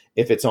that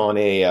if it's on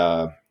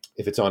a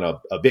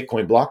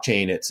Bitcoin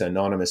blockchain, it's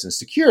anonymous and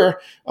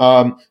secure.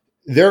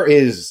 There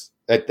is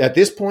at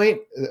this point,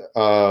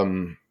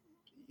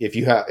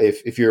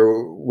 if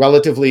you're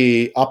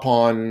relatively up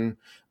on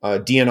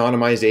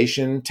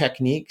de-anonymization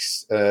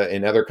techniques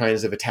and other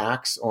kinds of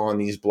attacks on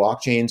these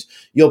blockchains,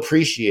 you'll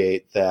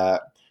appreciate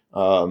that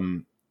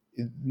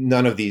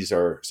none of these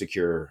are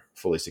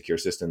fully secure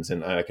systems.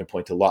 And I can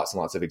point to lots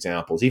and lots of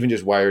examples. Even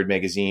just Wired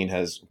Magazine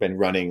has been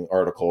running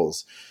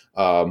articles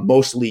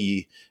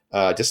mostly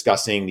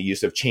discussing the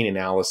use of chain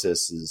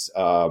analysis. It's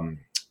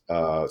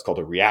called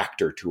a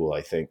reactor tool,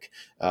 I think.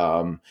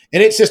 And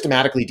it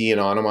systematically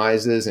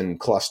de-anonymizes and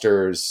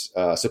clusters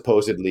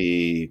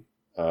supposedly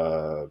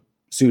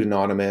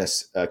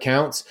pseudonymous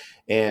accounts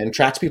and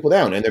tracks people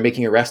down. And they're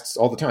making arrests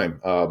all the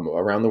time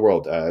around the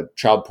world.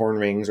 Child porn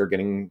rings are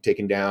getting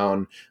taken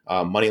down.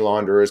 Money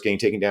launderers getting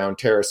taken down.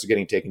 Terrorists are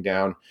getting taken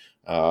down.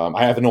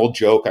 I have an old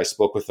joke. I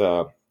spoke with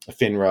a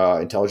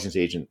FINRA intelligence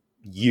agent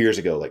years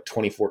ago, like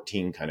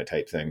 2014 kind of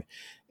type thing.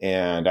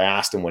 And I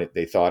asked him what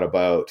they thought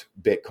about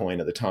Bitcoin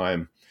at the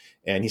time.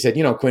 And he said,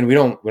 Quinn, we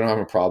don't have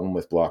a problem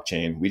with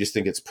blockchain. We just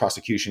think it's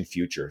prosecution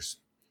futures.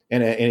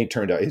 And he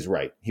turned out, he's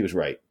right. He was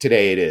right.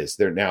 Today it is.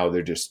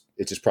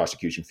 It's just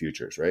prosecution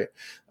futures, right?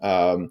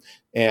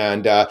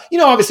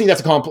 Obviously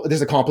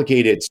there's a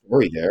complicated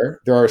story there.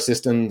 There are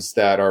systems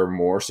that are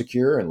more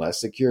secure and less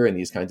secure and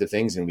these kinds of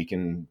things. And we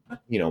can,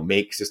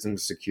 make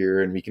systems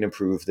secure and we can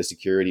improve the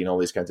security and all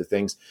these kinds of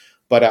things.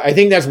 But I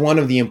think that's one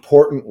of the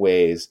important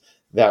ways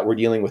that we're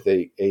dealing with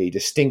a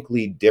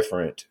distinctly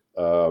different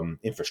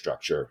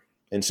infrastructure.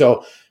 And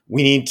so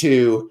we need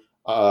to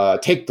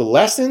take the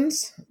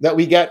lessons that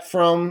we get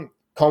from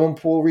common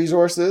pool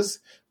resources,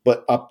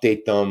 but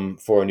update them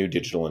for a new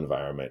digital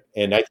environment.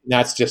 And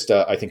that's just,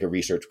 I think, a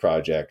research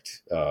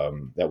project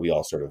that we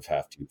all sort of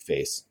have to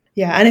face.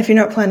 Yeah, and if you're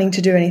not planning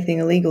to do anything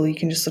illegal, you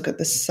can just look at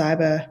the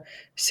cyber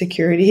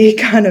security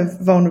kind of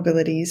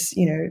vulnerabilities,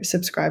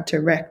 subscribe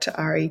to RECT,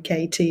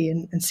 R-E-K-T,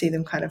 and see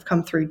them kind of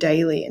come through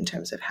daily in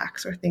terms of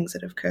hacks or things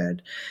that have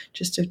occurred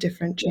just of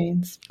different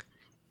chains.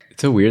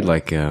 It's so weird,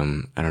 like, I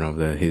don't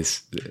know, I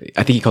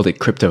think he called it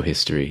crypto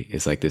history,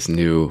 is like this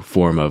new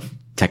form of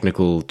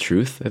technical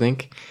truth, I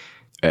think.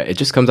 It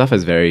just comes off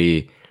as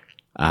very,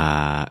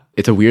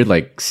 it's a weird,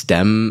 like,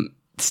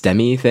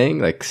 STEMmy thing,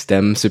 like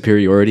STEM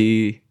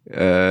superiority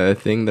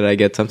thing that I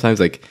get sometimes.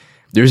 Like,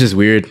 there's this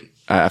weird,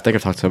 I think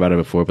I've talked about it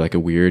before, but like a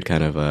weird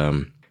kind of,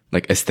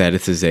 like,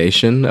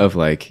 aestheticization of,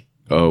 like,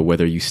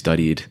 whether you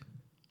studied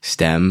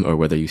STEM or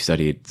whether you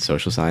studied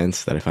social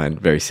science that I find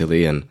very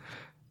silly. And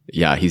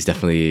yeah, he's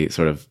definitely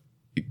sort of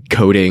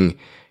coding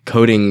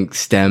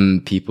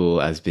STEM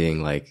people as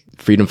being like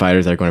freedom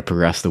fighters that are going to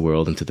progress the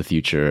world into the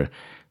future,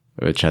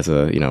 which has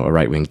a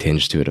right-wing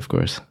tinge to it, of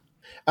course.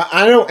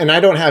 I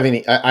don't have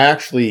any. I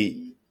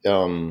actually,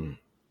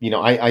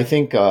 I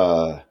think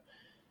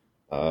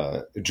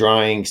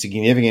drawing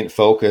significant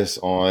focus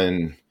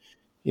on,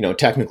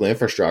 technical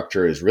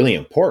infrastructure is really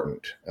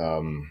important.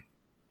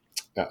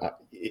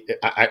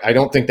 I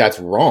don't think that's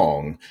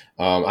wrong.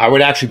 I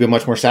would actually be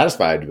much more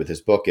satisfied with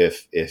his book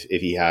if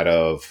he had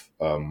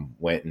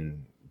went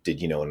and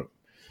did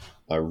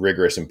a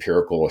rigorous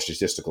empirical or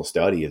statistical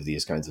study of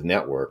these kinds of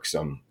networks.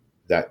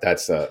 But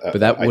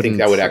that wouldn't. I think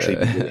that would actually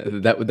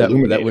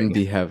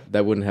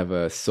that wouldn't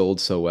have sold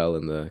so well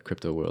in the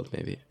crypto world,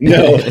 maybe.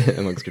 No,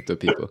 amongst crypto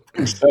people.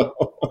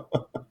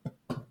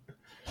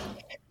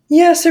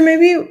 Yeah. So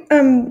maybe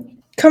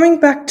coming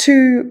back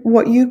to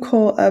what you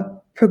call a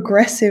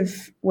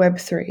progressive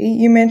Web3,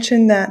 you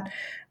mentioned that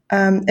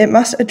it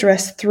must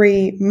address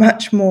 3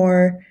 much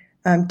more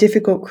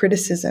difficult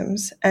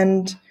criticisms,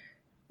 and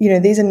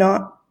these are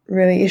not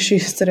really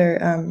issues that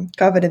are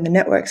covered in the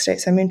network state.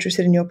 So I'm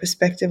interested in your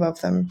perspective of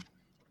them.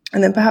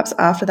 And then perhaps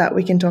after that,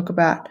 we can talk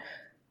about,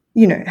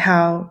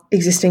 how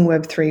existing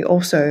Web3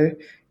 also,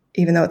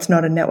 even though it's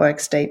not a network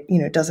state,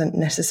 doesn't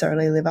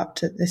necessarily live up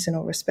to this in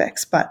all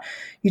respects. But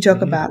you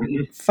talk about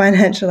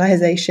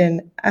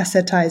financialization,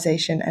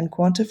 assetization, and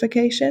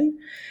quantification.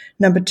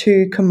 Number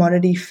 2,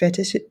 commodity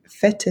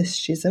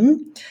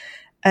fetishism.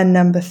 And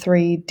number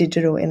 3,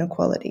 digital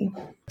inequality.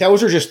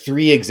 Those are just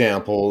 3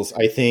 examples,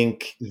 I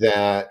think,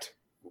 that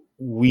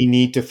we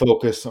need to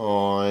focus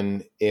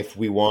on if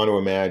we want to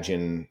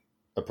imagine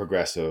a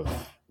progressive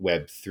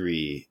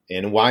Web3.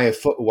 And why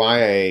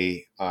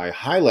I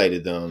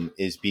highlighted them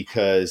is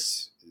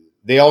because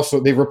they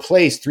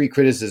replace 3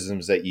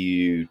 criticisms that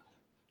you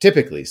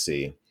typically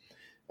see.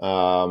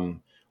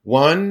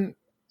 One,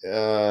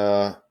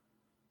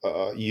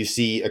 you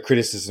see a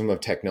criticism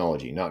of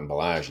technology, not in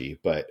Balaji,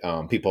 but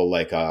people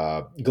like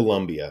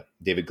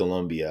David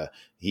Golumbia.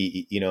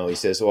 He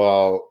says,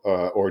 well,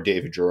 or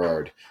David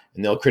Gerard,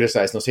 and they'll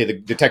criticize and they'll say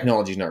the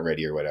technology is not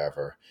ready or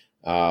whatever.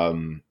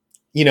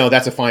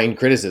 That's a fine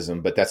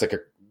criticism, but that's like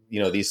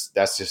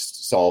that's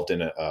just solved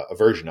in a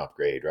version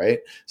upgrade, right?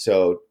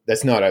 So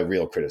that's not a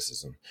real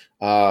criticism.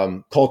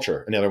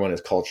 Culture, another one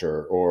is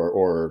culture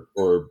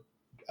or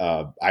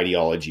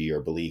ideology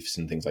or beliefs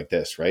and things like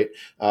this, right?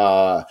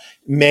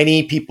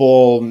 Many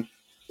people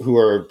who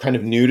are kind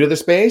of new to the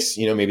space,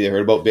 maybe they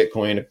heard about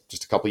Bitcoin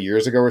just a couple of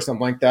years ago or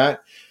something like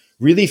that,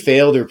 really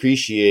fail to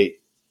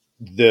appreciate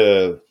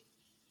the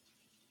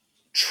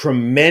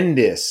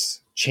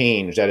tremendous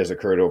change that has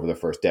occurred over the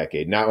first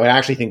decade. Now, I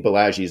actually think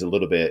Balaji is a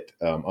little bit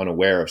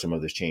unaware of some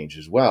of this change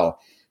as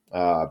well.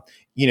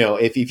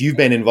 If you've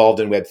been involved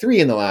in Web3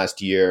 in the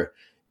last year,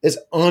 it's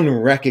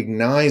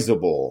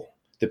unrecognizable.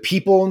 The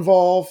people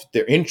involved,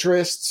 their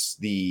interests,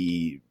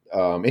 the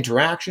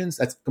interactions,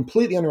 that's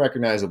completely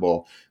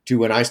unrecognizable to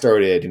when I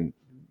started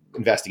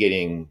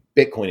investigating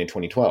Bitcoin in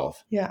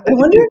 2012. Yeah. I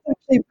wonder if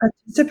he actually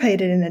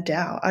participated in a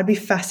DAO. I'd be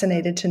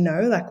fascinated to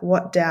know,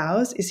 what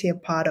DAOs is he a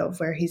part of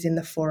where he's in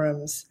the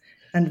forums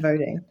and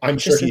voting? I'm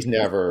sure he's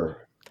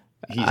never.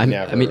 I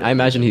mean, I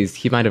imagine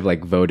he might have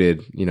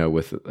voted,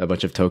 with a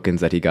bunch of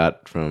tokens that he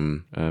got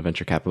from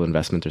venture capital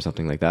investment or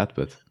something like that.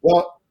 But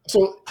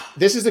so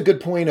this is a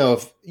good point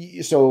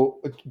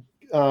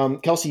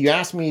Kelsey, you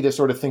asked me to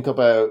sort of think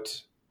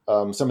about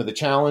some of the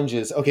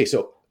challenges. Okay,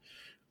 so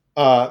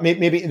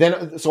maybe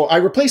then, so I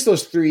replaced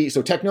those 3.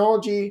 So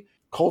technology,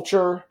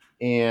 culture,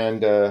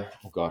 and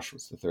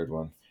what's the third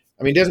one?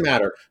 I mean, it doesn't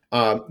matter.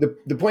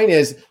 The point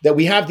is that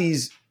we have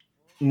these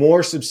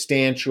more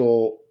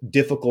substantial,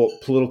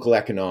 difficult political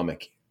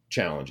economic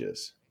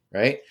challenges,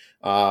 right?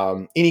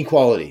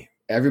 Inequality.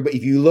 Everybody,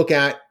 if you look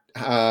at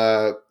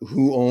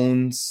who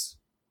owns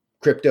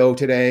crypto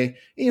today,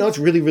 it's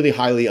really, really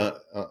highly,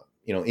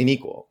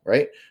 unequal,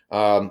 right?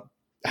 How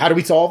do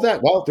we solve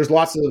that? Well, there's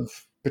lots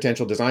of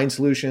potential design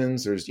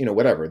solutions. There's,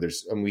 whatever.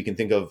 There's, we can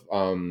think of,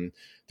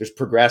 there's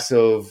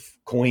progressive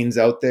coins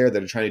out there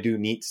that are trying to do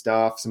neat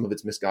stuff. Some of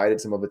it's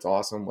misguided, some of it's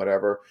awesome,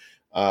 whatever.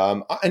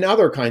 And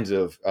other kinds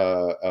of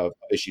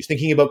issues,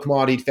 thinking about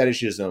commodity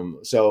fetishism.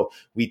 So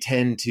we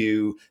tend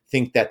to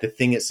think that the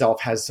thing itself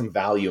has some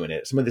value in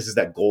it. Some of this is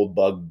that gold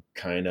bug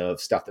kind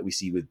of stuff that we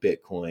see with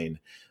Bitcoin.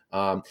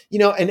 And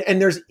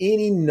there's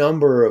any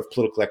number of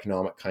political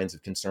economic kinds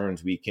of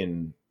concerns we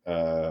can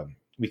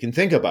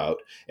think about,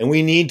 and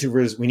we need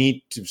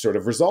to sort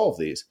of resolve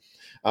these.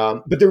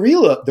 But the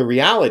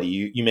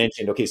reality you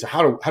mentioned. Okay, so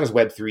how does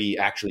Web3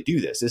 actually do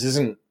this? This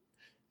isn't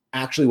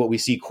actually what we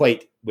see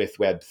quite with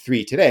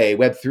Web3 today.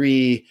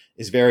 Web3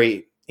 is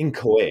very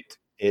inchoate.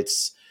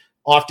 It's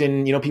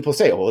often, people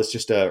say, well, it's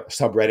just a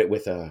subreddit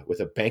with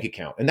a bank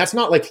account. And that's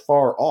not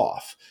far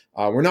off.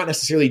 We're not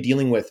necessarily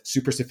dealing with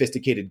super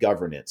sophisticated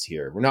governance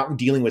here. We're not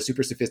dealing with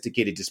super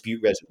sophisticated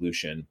dispute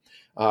resolution.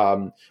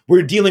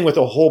 We're dealing with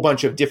a whole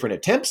bunch of different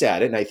attempts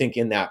at it. And I think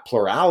in that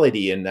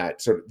plurality and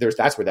that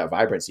that's where that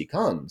vibrancy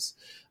comes.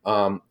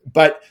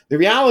 But the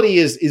reality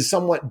is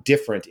somewhat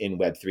different in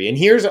Web3. And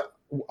here's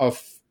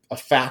a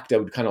fact I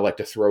would kind of like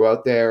to throw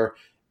out there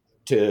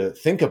to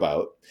think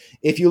about.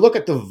 If you look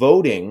at the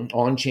voting,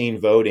 on-chain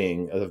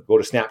voting, go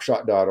to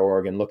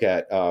snapshot.org and look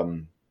at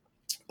the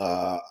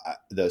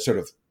sort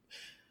of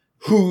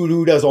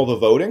who does all the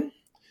voting.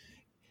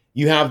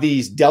 You have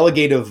these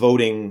delegative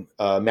voting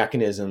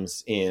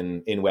mechanisms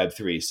in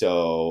Web3.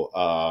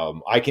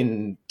 So I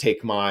can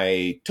take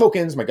my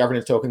tokens, my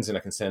governance tokens, and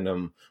I can send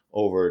them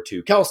over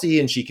to Kelsey,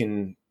 and she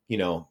can,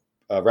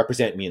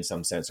 represent me in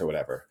some sense or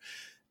whatever.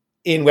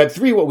 In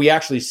Web3, what we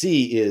actually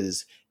see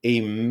is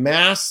a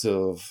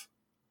massive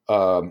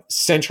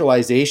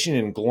centralization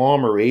and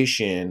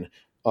agglomeration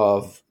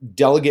of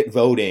delegate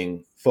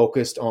voting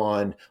focused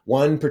on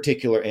one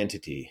particular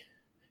entity,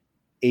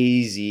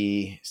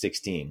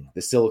 AZ16,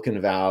 the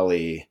Silicon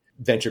Valley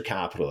venture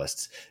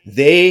capitalists.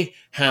 They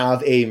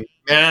have a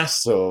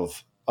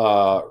massive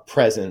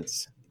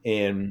presence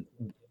in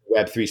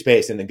Web3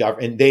 space, and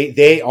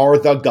they are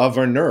the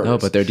governors. No,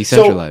 but they're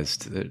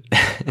decentralized. So,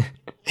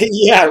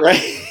 yeah,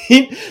 right.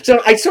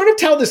 So I sort of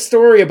tell this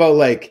story about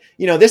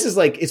this is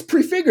it's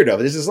prefigurative.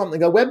 This is something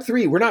like a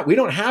Web3. We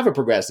don't have a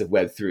progressive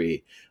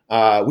Web3.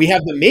 We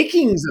have the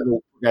makings of a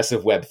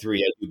progressive Web3,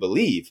 as we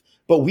believe,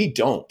 but we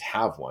don't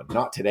have one,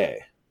 not today.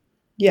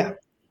 Yeah,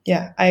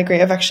 I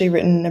agree. I've actually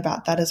written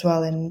about that as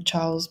well in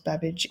Charles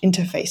Babbage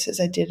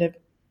Interfaces. I did an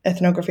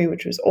ethnography,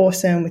 which was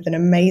awesome, with an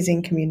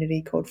amazing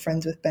community called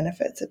Friends with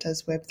Benefits. It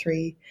does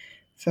Web3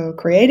 for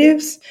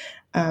creatives.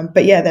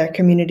 But yeah, their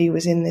community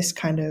was in this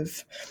kind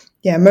of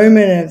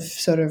moment of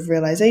sort of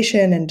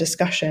realization and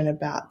discussion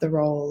about the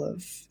role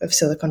of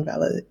Silicon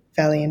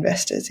Valley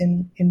investors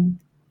in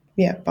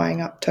buying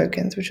up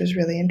tokens, which was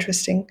really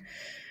interesting.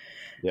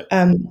 Yeah.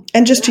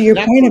 And just to your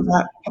point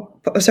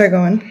about, sorry,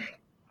 go on.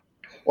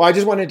 Well, I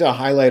just wanted to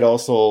highlight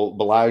also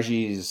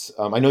Balaji's.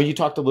 I know you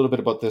talked a little bit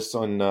about this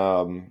on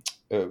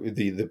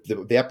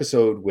the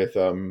episode with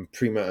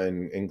Prima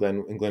and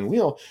Glenn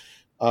Wheel.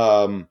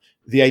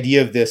 The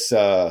idea of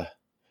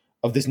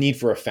this need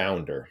for a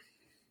founder.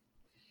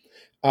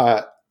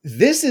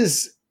 This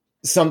is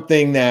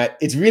something that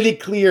it's really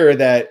clear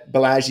that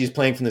Balaji is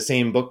playing from the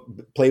same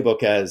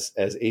playbook as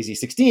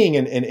AZ16,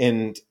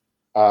 and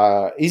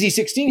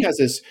AZ16 has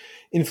this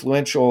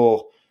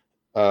influential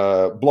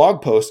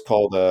blog post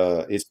called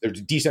it's their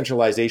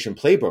decentralization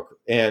playbook,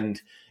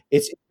 and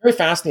it's very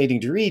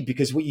fascinating to read,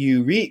 because what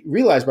you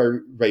realize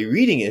by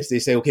reading is they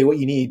say, okay, what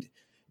you need,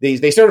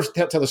 they sort of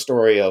tell the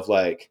story of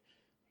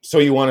so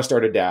you want to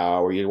start a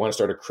DAO, or you want to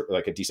start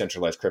a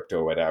decentralized crypto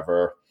or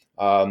whatever.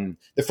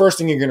 The first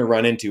thing you're going to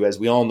run into, as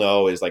we all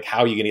know, is how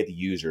are you going to get the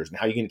users, and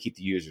how are you going to keep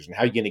the users, and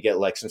how are you going to get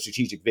some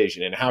strategic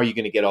vision, and how are you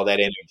going to get all that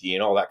energy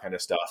and all that kind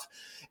of stuff.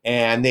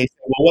 And they say,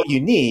 well, what you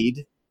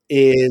need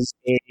is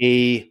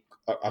a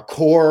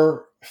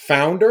core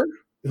founder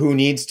who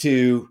needs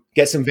to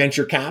get some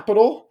venture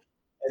capital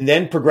and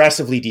then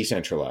progressively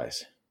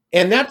decentralize.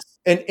 And that's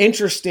an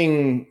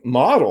interesting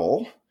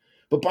model,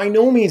 but by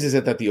no means is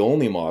that the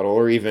only model,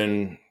 or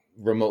even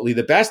remotely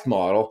the best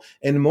model.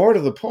 And more to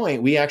the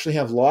point, we actually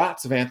have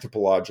lots of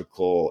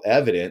anthropological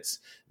evidence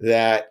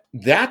that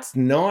that's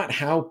not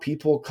how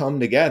people come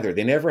together.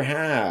 They never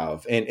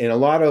have. And a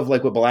lot of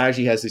what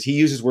Balaji has is he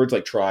uses words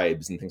like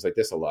tribes and things like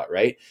this a lot,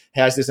 right?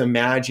 Has this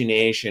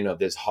imagination of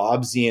this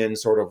Hobbesian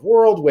sort of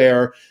world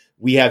where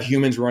we have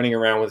humans running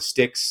around with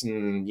sticks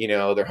and,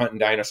 they're hunting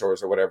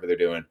dinosaurs or whatever they're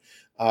doing.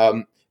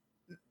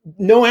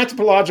 No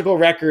anthropological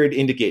record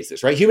indicates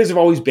this, right? Humans have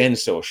always been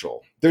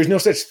social. There's no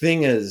such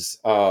thing as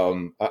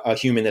a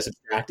human that's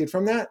abstracted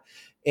from that.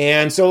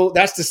 And so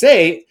that's to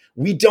say,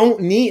 that's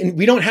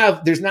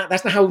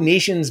not how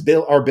nations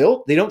are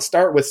built. They don't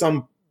start with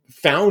some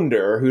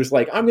founder who's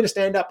I'm going to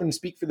stand up and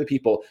speak for the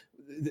people.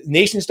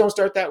 Nations don't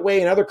start that way,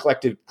 and other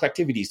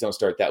collectivities don't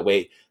start that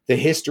way. The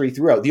history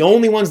throughout. The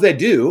only ones that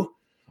do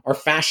are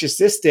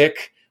fascistic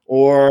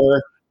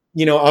or,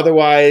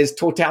 otherwise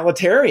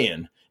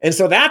totalitarian. And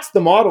so that's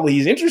the model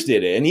he's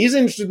interested in. He's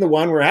interested in the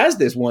one where it has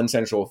this one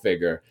central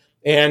figure.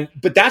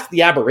 But that's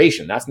the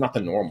aberration. That's not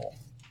the normal.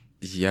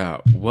 Yeah.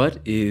 What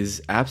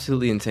is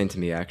absolutely insane to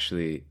me,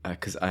 actually,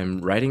 because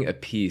I'm writing a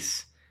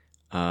piece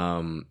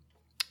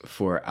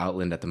for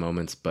Outland at the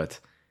moment, but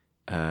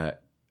I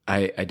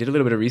did a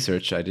little bit of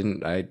research.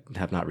 I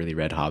have not really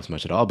read Hobbes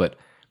much at all, but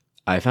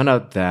I found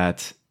out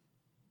that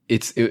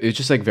it's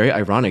just very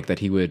ironic that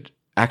he would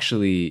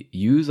actually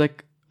use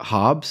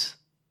Hobbes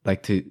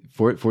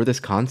for this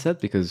concept,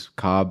 because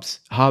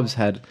Hobbes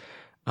had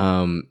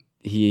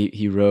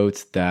he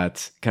wrote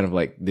that kind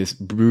of this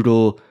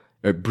brutal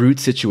or brute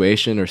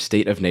situation or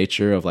state of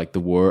nature of the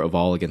war of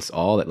all against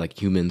all,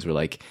 that humans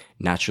were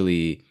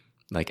naturally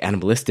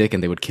animalistic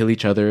and they would kill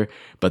each other,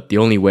 but the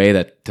only way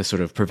that to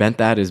sort of prevent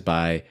that is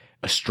by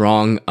a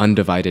strong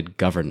undivided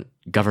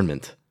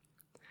government.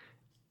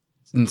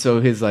 And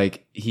so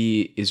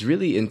he is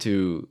really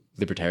into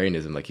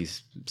libertarianism.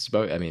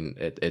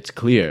 It's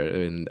clear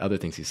in other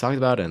things he's talked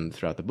about and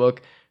throughout the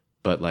book.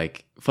 But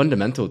like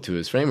fundamental to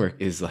his framework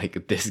is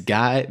like this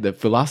guy, the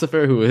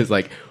philosopher who is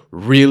like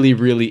really,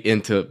 really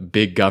into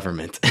big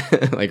government,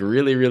 like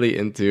really, really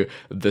into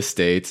the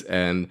states,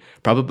 and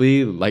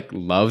probably like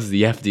loves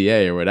the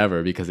FDA or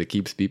whatever because it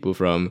keeps people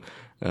from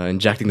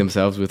injecting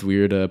themselves with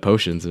weird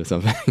potions or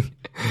something.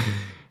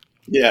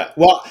 Yeah,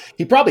 well,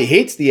 he probably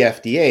hates the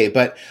FDA,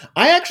 but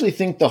I actually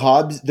think the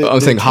Hobbes.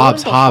 I'm saying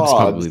Hobbes Hobbes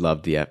probably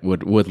loved the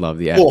would love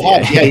the Oh, FDA.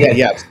 Hobbes,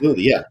 yeah,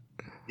 absolutely, yeah.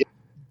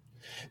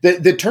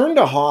 The turn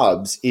to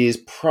Hobbes is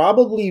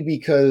probably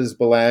because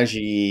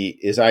Balaji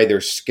is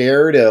either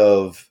scared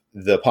of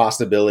the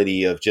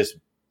possibility of just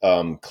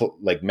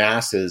like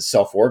masses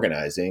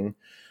self-organizing,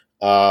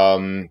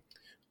 or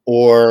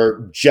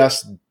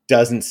just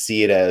doesn't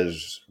see it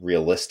as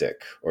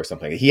realistic or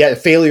something. He had a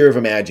failure of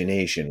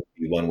imagination, would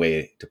be one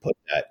way to put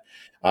that.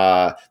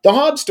 The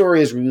Hobbes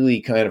story is really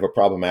kind of a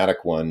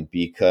problematic one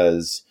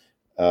because,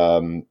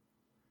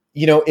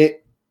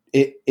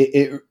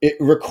 it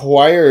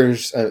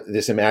requires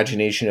this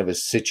imagination of a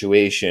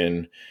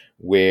situation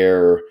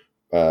where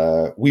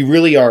we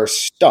really are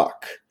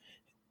stuck,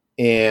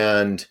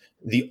 and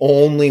the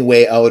only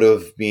way out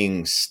of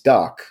being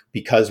stuck,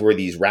 because we're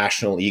these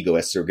rational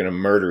egoists who are going to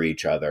murder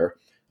each other,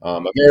 a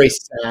very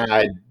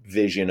sad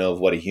vision of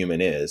what a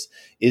human is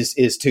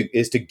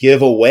to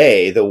give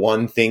away the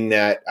one thing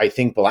that I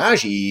think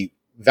Balaji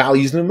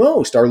values the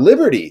most, our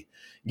liberty.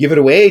 Give it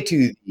away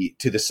to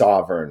the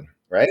sovereign,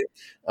 right?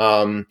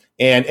 And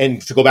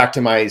to go back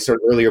to my sort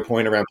of earlier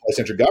point around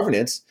polycentric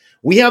governance,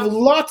 we have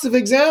lots of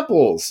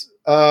examples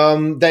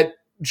that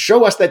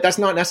show us that that's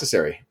not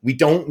necessary. We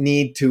don't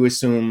need to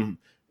assume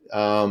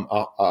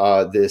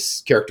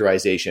this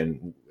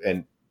characterization,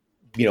 and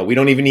we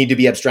don't even need to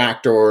be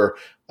abstract or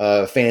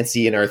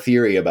fancy in our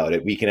theory about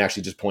it. We can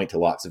actually just point to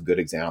lots of good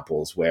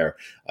examples where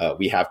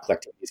we have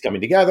collectivities coming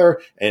together,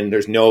 and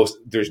there's no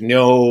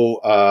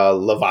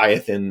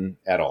Leviathan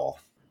at all.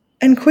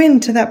 And Quinn,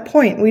 to that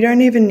point, we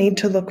don't even need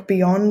to look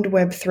beyond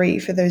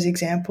Web3 for those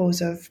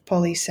examples of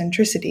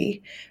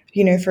polycentricity.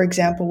 For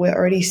example, we're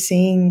already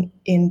seeing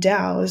in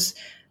DAOs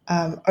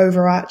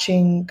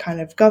overarching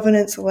kind of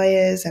governance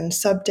layers and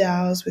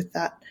sub-DAOs with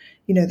that,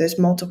 those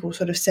multiple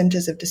sort of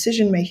centers of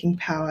decision-making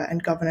power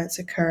and governance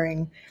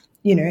occurring,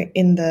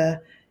 in the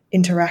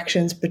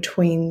interactions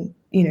between,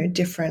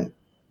 different,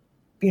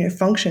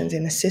 functions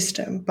in a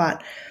system.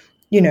 But,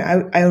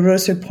 I would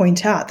also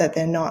point out that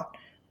they're not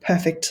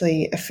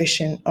perfectly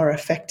efficient or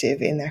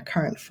effective in their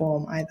current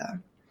form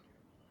either.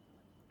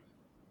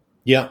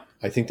 Yeah,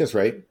 I think that's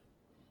right.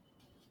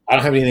 I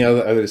don't have anything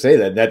other to say.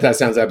 That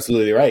sounds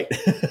absolutely right.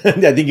 I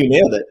think you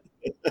nailed it.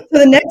 So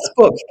the next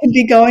book can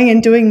be going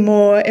and doing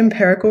more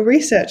empirical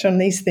research on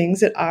these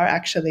things that are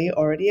actually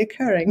already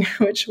occurring,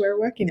 which we're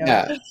working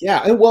on.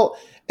 Yeah.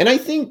 And I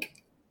think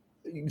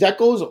that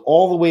goes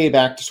all the way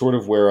back to sort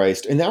of where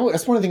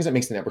that's one of the things that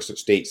makes the network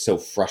state so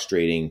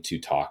frustrating to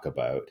talk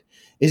about.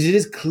 Is it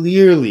is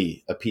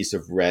clearly a piece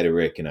of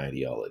rhetoric and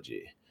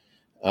ideology.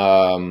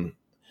 And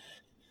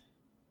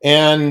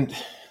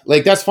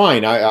like, that's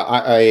fine.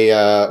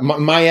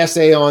 My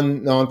essay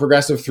on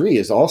Progressive 3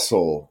 is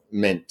also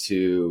meant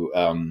to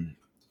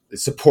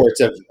support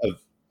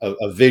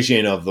a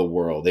vision of the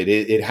world.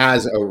 It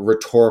has a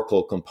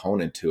rhetorical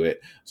component to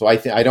it. So I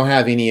don't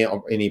have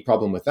any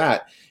problem with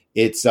that.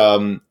 It's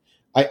I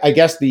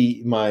guess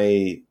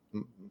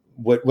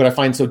what I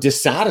find so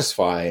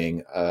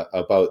dissatisfying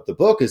about the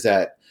book is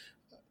that,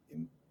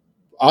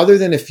 other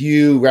than a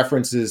few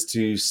references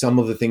to some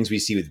of the things we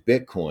see with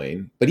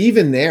Bitcoin, but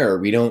even there,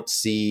 we don't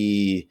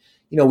see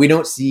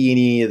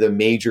any of the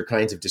major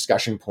kinds of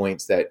discussion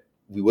points that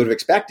we would have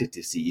expected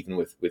to see, even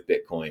with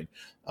Bitcoin.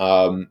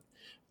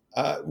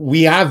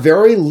 We have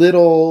very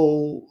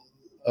little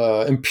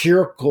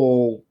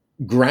empirical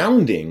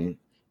grounding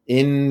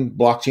in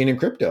blockchain and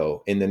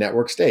crypto in the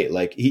network state.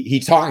 Like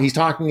he's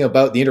talking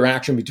about the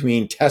interaction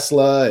between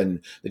Tesla and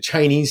the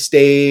Chinese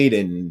state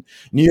and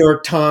New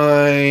York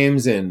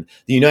Times and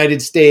the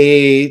United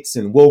States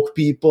and woke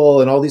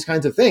people and all these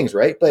kinds of things,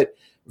 right? But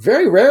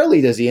very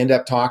rarely does he end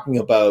up talking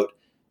about,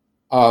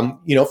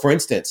 for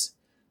instance,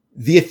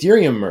 the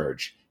Ethereum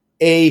merge,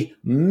 a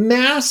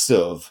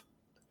massive,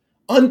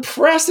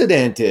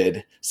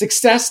 unprecedented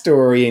success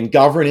story in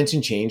governance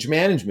and change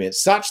management,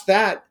 such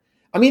that,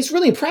 it's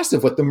really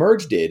impressive what the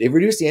merge did. It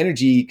reduced the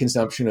energy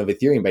consumption of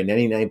Ethereum by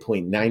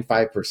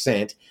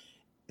 99.95%.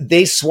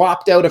 They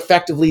swapped out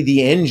effectively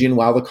the engine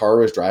while the car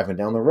was driving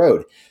down the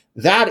road.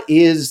 That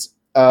is,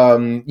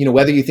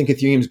 whether you think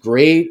Ethereum's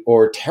great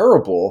or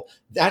terrible,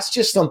 that's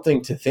just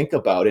something to think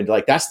about. And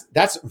like,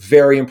 that's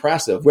very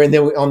impressive. And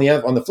then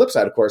on the flip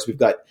side, of course, we've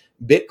got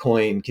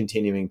Bitcoin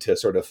continuing to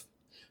sort of,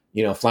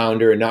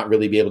 flounder and not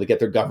really be able to get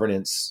their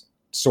governance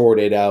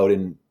sorted out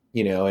and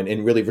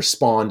really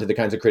respond to the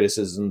kinds of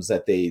criticisms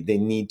that they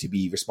need to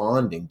be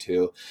responding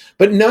to.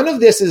 But none of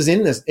this is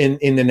in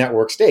the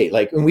network state.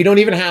 Like, and we don't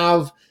even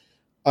have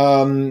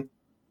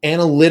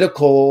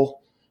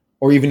analytical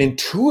or even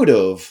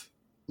intuitive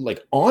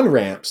like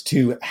on-ramps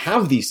to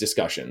have these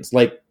discussions.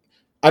 Like,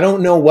 I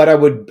don't know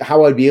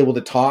how I'd be able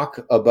to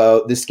talk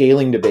about the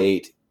scaling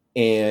debate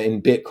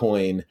in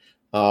Bitcoin,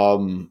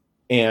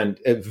 and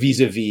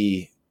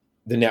vis-a-vis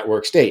the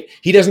network state.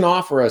 He doesn't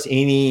offer us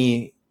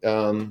any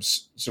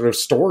sort of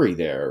story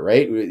there,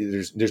 right?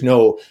 There's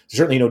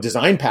certainly no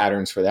design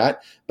patterns for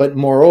that, but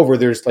moreover,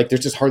 there's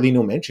just hardly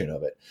no mention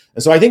of it.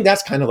 And so I think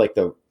that's kind of like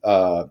the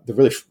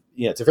really,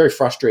 it's a very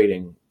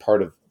frustrating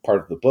part of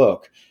the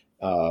book,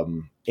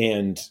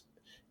 and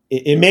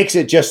it makes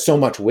it just so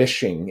much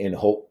wishing and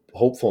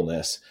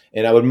hopefulness.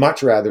 And I would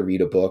much rather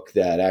read a book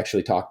that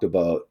actually talked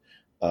about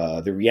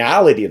the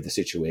reality of the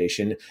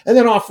situation, and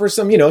then offer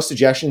some,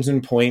 suggestions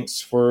and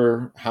points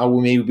for how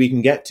maybe we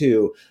can get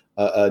to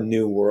a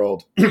new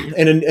world.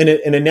 And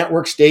in a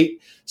network state,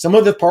 some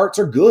of the parts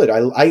are good.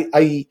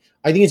 I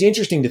think it's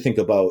interesting to think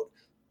about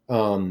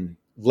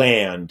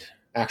land,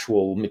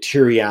 actual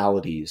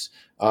materialities.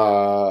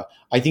 I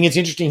think it's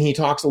interesting. He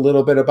talks a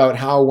little bit about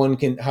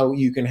how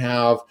you can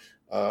have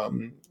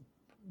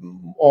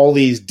all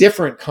these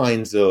different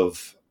kinds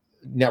of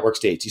network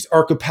states, these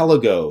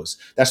archipelagos.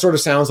 That sort of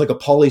sounds like a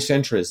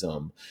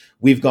polycentrism.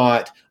 We've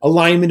got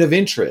alignment of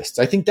interests.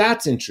 I think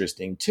that's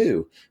interesting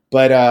too.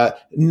 But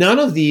none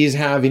of these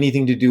have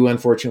anything to do,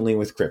 unfortunately,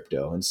 with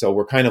crypto. And so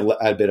we're kind of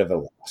at a bit of a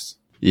loss.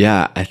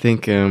 Yeah, I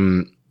think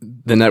the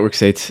network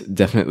states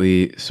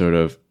definitely sort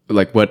of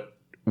like what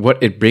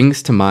it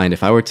brings to mind.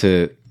 If I were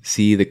to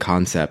see the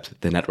concept,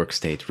 the network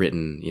state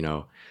written,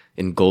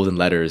 in golden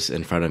letters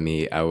in front of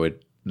me, I would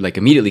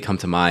immediately come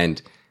to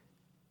mind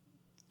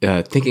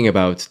thinking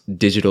about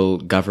digital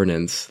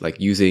governance,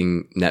 like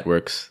using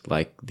networks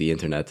like the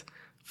internet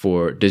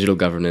for digital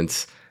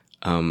governance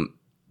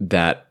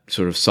that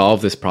sort of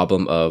solve this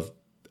problem of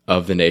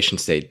the nation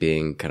state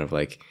being kind of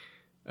like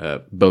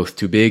both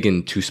too big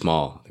and too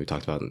small. We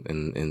talked about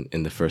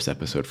in the first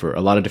episode for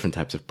a lot of different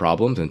types of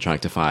problems, and trying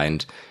to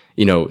find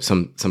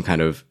some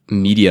kind of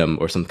medium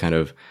or some kind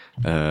of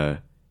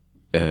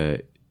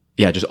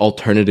just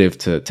alternative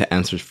to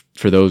answers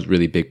for those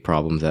really big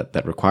problems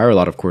that require a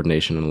lot of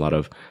coordination and a lot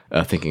of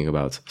thinking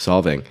about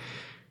solving.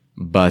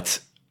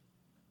 But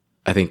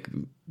I think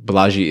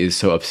Balaji is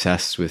so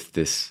obsessed with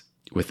this,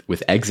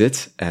 with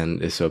exit, and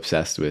is so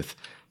obsessed with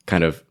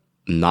kind of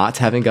not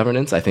having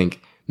governance. I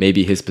think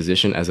maybe his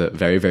position as a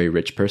very, very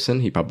rich person,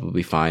 he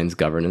probably finds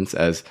governance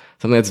as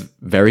something that's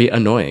very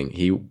annoying.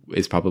 He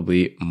is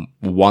probably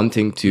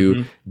wanting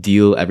to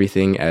deal with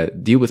everything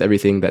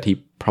that he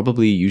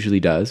probably usually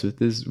does with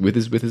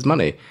his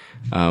money.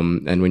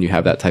 And when you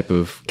have that type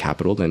of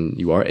capital, then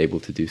you are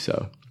able to do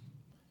so.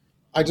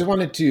 I just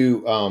wanted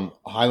to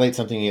highlight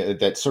something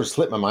that sort of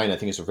slipped my mind. I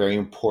think it's a very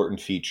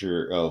important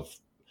feature of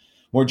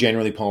more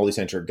generally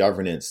polycentric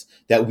governance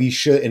that we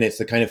should, and it's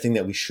the kind of thing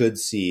that we should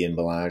see in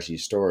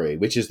Balaji's story,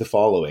 which is the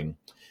following.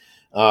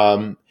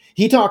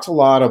 He talks a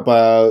lot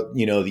about,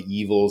 the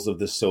evils of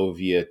the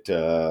Soviet,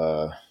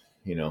 empire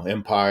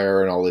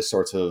and all this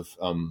sorts of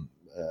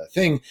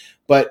thing.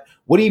 But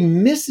what he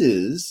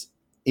misses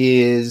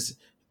is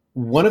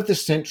one of the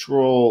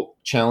central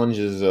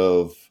challenges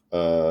of,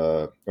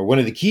 or one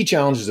of the key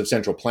challenges of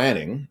central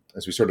planning,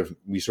 as we sort of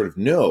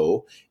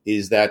know,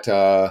 is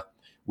that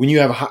when you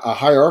have a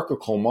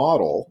hierarchical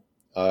model,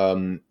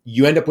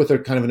 you end up with a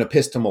kind of an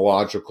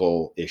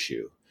epistemological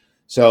issue.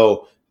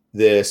 So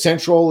the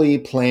centrally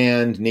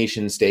planned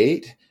nation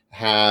state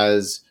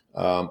has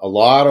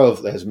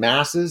has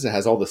masses, it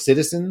has all the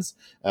citizens,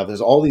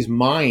 there's all these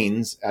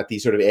minds at the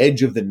sort of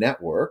edge of the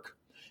network,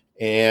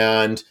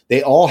 and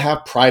they all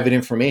have private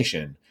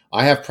information.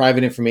 I have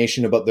private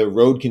information about the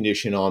road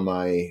condition on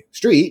my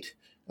street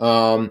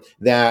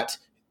that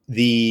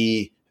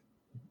the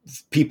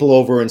people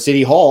over in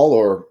City Hall,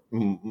 or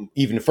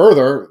even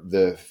further,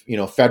 the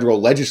federal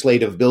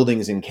legislative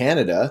buildings in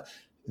Canada,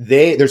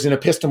 there's an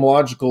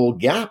epistemological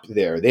gap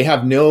there. They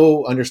have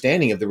no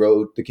understanding of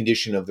the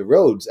condition of the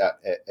roads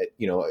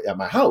at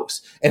my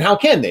house. And how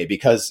can they?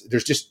 Because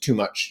there's just too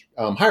much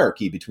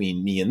hierarchy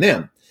between me and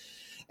them.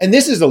 And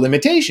this is a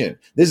limitation.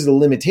 This is a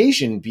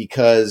limitation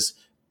because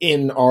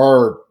in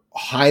our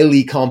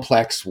highly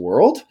complex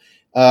world,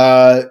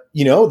 a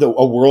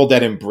world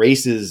that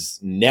embraces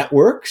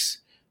networks,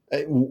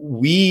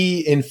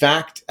 we in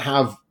fact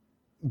have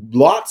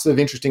lots of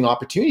interesting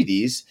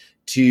opportunities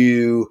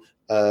to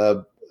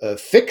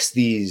fix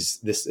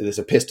this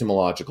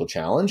epistemological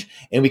challenge,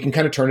 and we can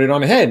kind of turn it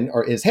on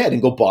his head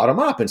and go bottom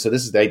up. And so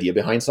this is the idea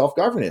behind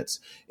self-governance.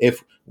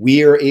 If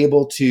we are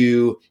able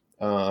to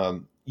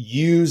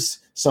use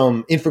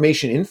some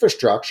information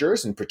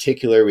infrastructures, in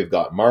particular, we've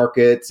got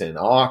markets and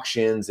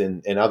auctions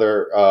and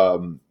other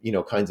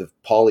kinds of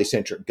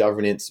polycentric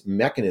governance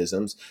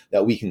mechanisms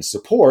that we can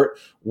support,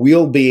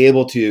 we'll be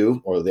able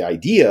to, or the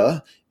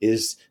idea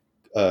is,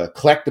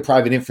 collect the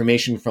private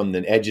information from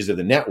the edges of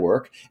the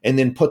network and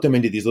then put them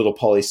into these little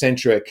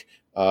polycentric,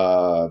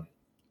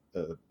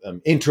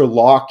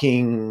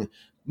 interlocking,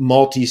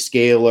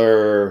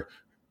 multi-scalar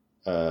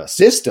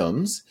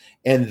systems.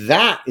 And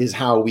that is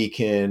how we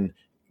can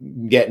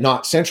get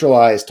not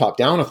centralized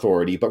top-down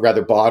authority, but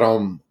rather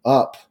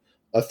bottom-up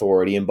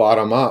authority and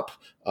bottom-up,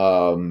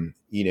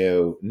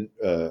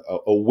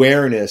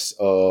 awareness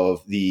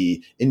of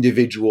the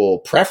individual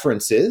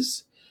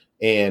preferences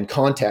and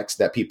context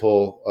that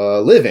people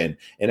live in.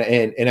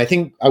 And I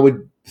think I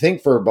would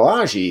think for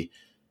Balaji,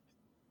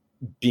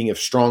 being a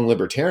strong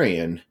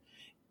libertarian,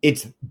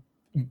 it's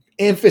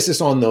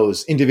emphasis on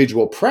those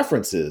individual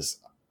preferences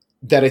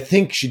that I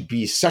think should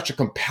be such a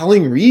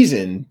compelling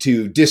reason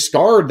to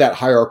discard that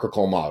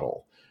hierarchical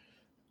model.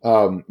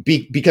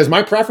 Because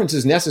my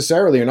preferences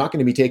necessarily are not going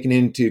to be taken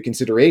into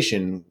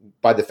consideration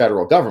by the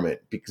federal government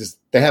because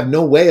they have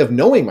no way of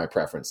knowing my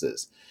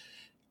preferences.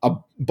 A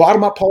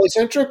bottom-up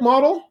polycentric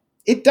model,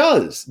 it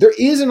does. There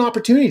is an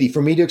opportunity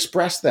for me to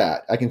express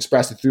that. I can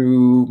express it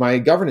through my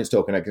governance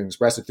token. I can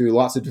express it through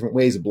lots of different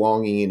ways of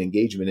belonging and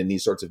engagement in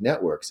these sorts of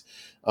networks.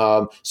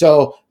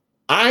 So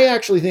I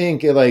actually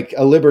think like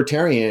a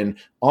libertarian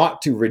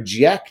ought to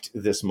reject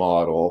this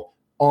model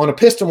on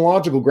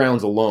epistemological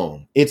grounds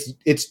alone. It's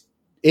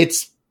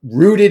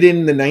rooted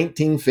in the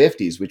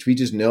 1950s, which we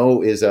just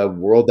know is a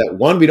world that,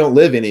 one, we don't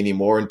live in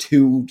anymore, and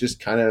two, just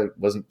kind of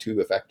wasn't too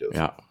effective.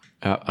 Yeah.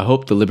 I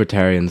hope the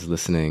libertarians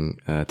listening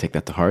take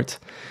that to heart.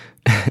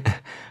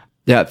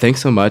 Yeah, thanks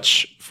so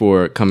much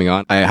for coming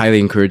on. I highly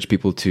encourage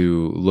people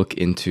to look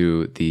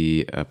into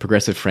the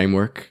progressive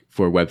framework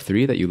for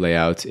Web3 that you lay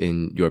out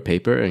in your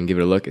paper and give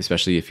it a look,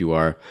 especially if you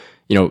are,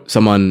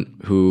 someone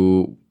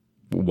who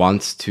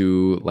wants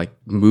to like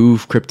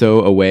move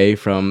crypto away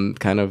from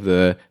kind of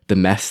the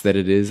mess that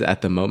it is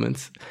at the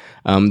moment.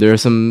 There are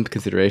some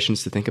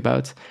considerations to think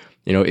about.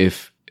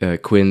 If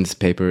Quinn's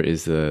paper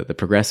is the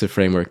progressive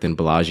framework, then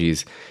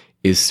Balaji's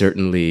is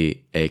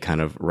certainly a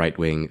kind of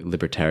right-wing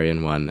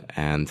libertarian one.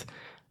 And,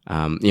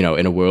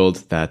 in a world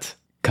that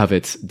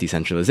covets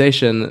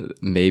decentralization,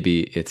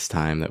 maybe it's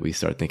time that we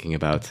start thinking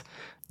about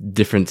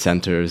different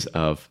centers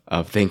of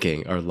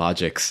thinking or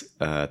logics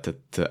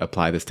to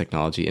apply this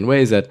technology in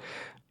ways that,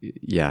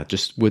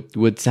 just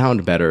would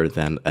sound better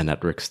than a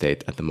network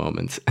state at the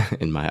moment,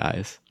 in my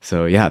eyes.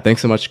 So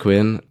thanks so much,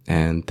 Quinn,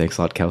 and thanks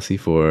a lot, Kelsey,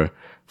 for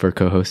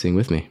co-hosting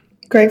with me.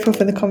 Grateful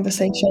for the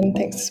conversation.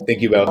 Thanks.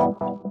 Thank you both.